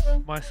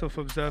 Myself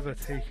Observer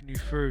taking you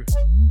through.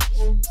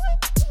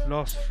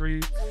 Last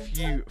few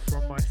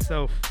from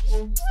myself.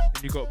 And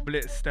you got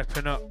Blitz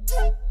stepping up.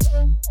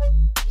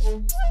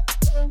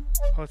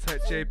 Hold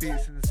tight J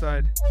Beats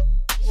inside.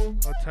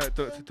 Hold tight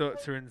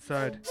Doctor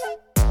inside.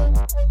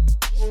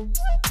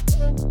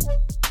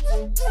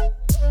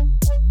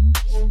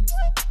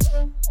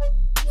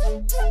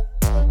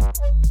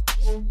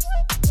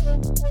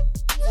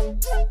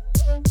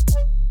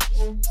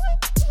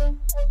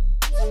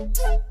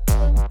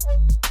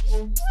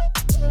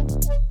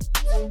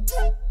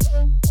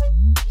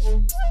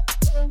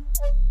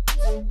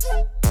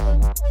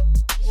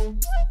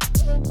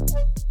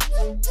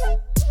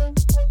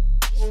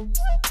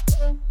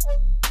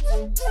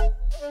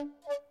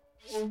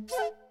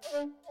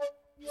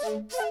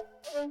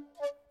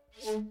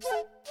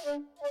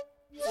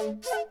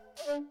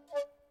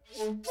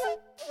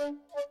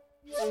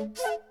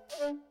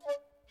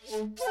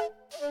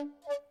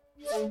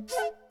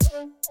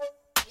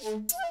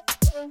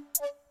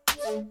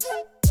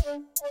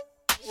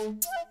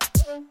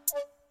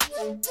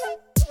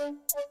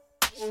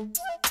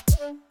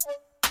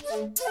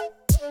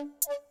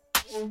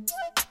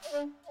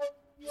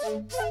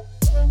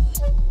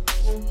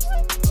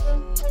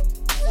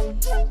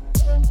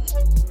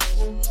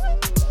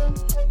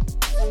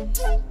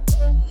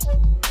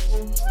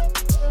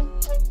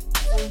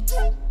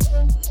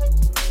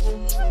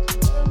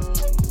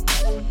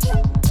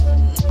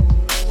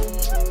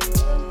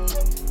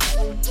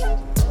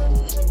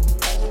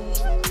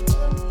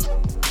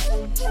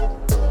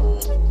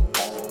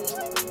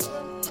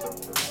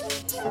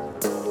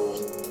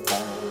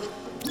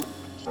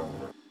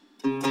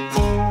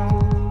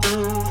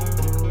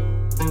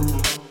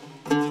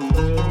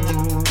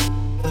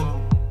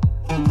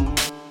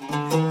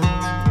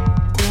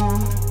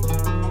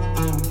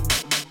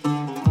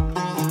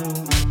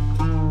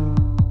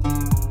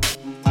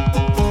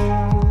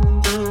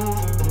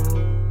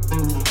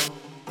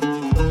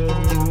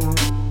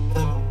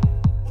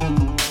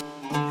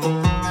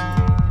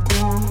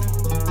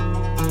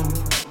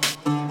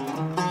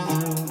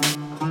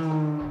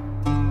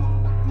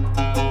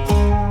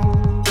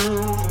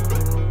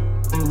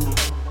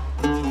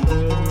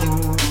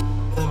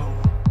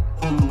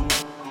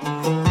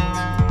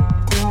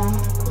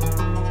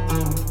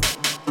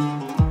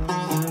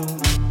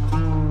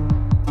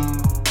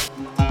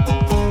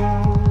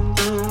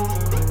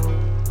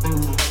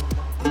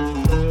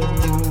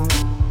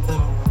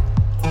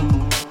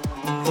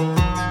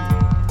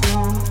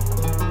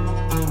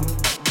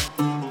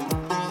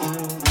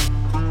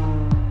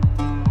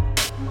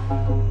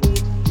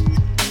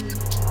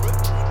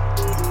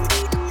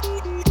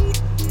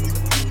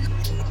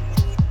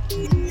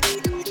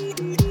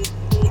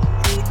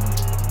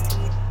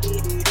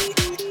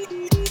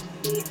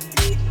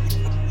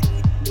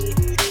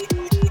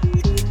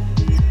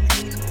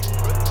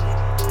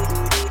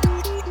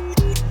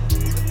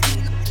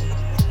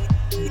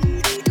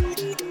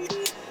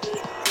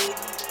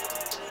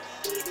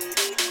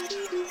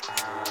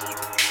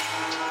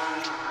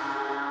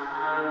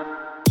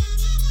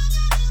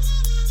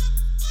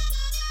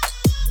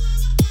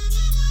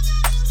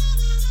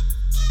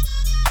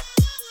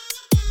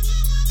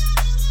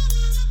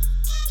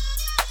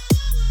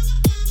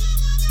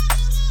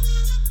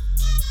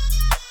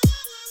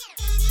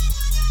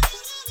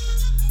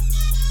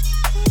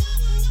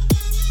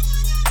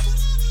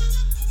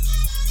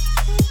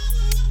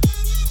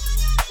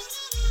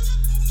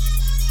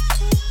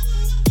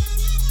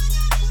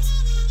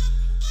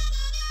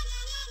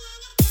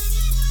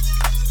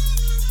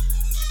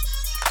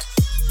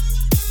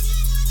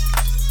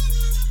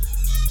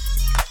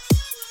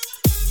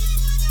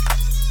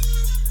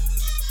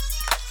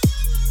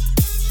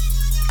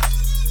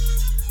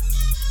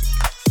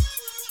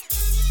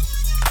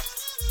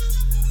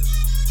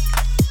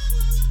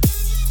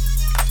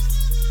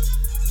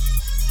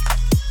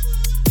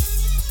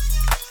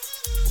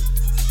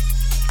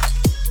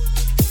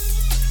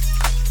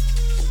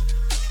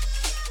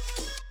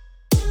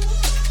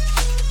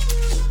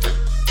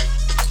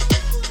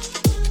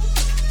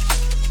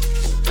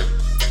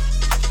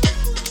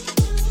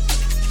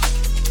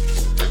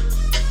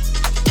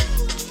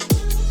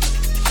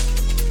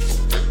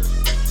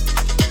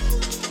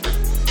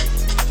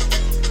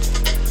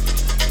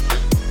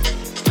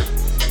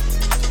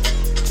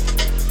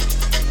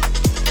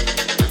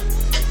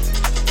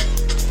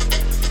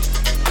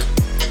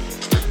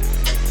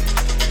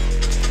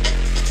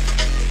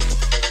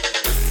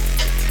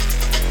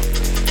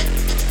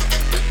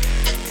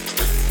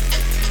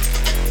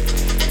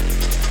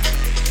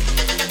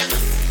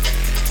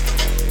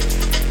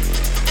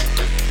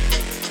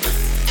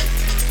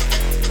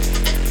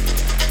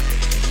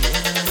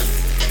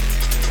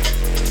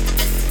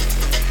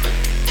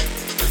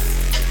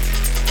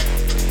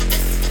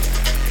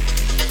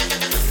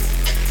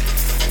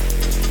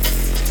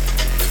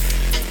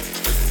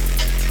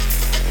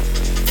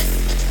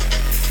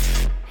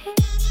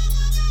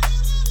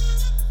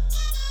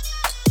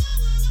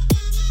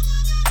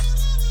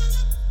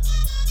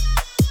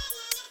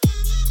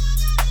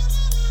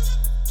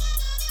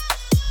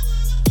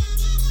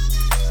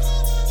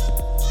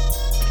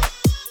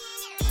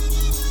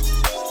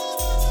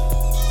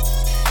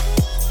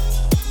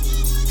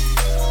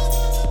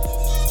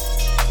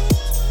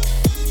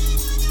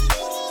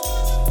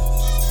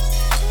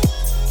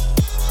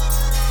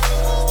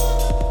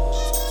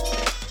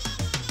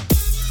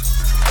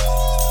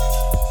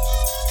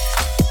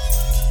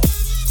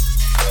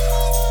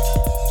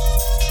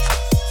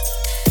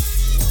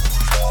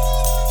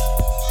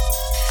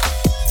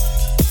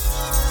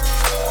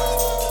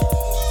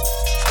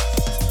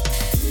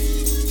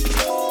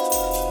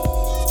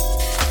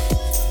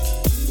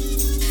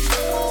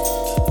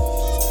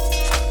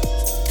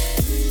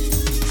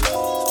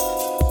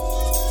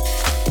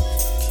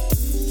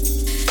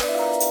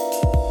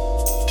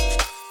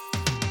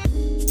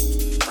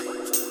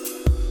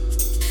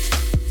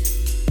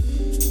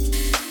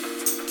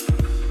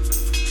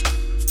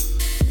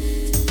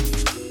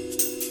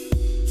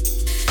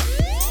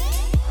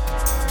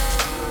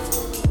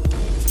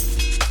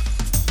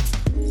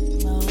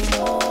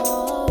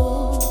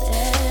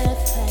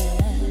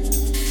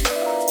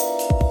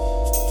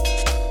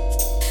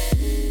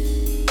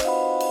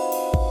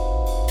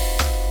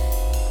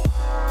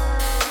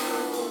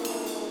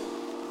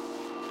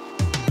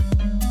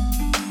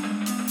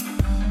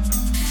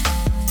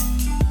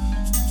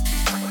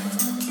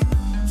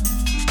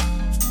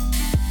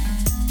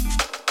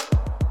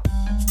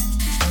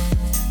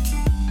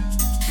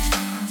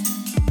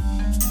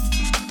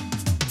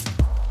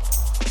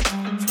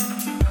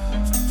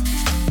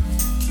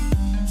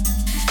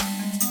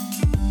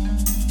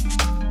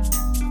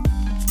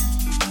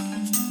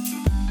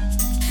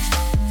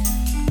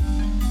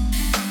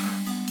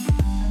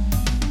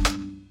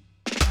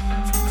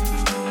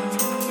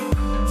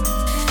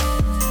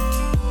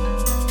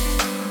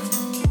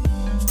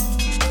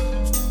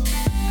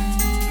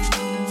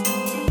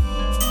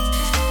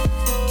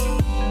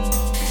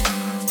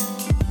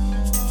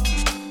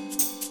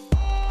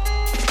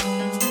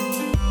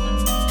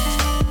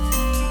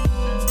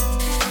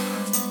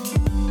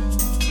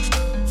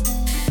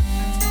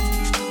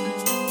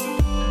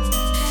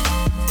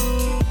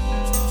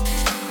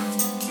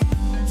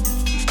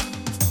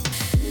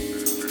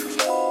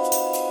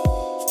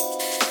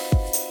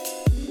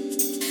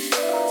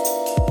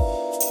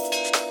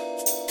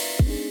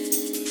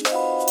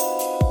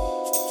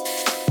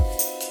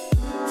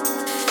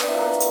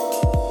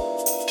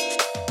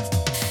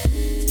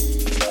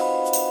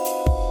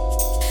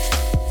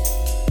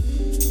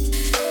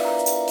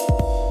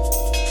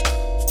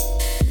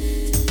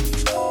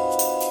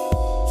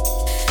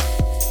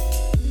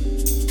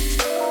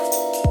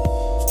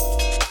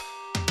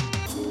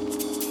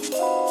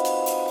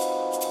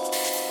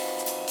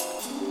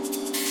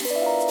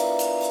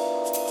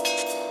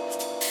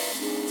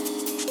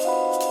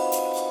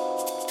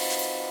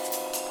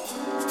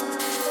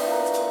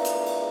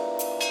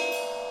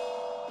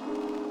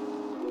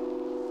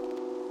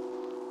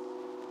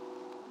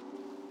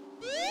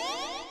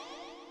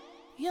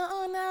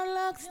 You're now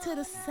locked to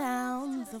the sounds of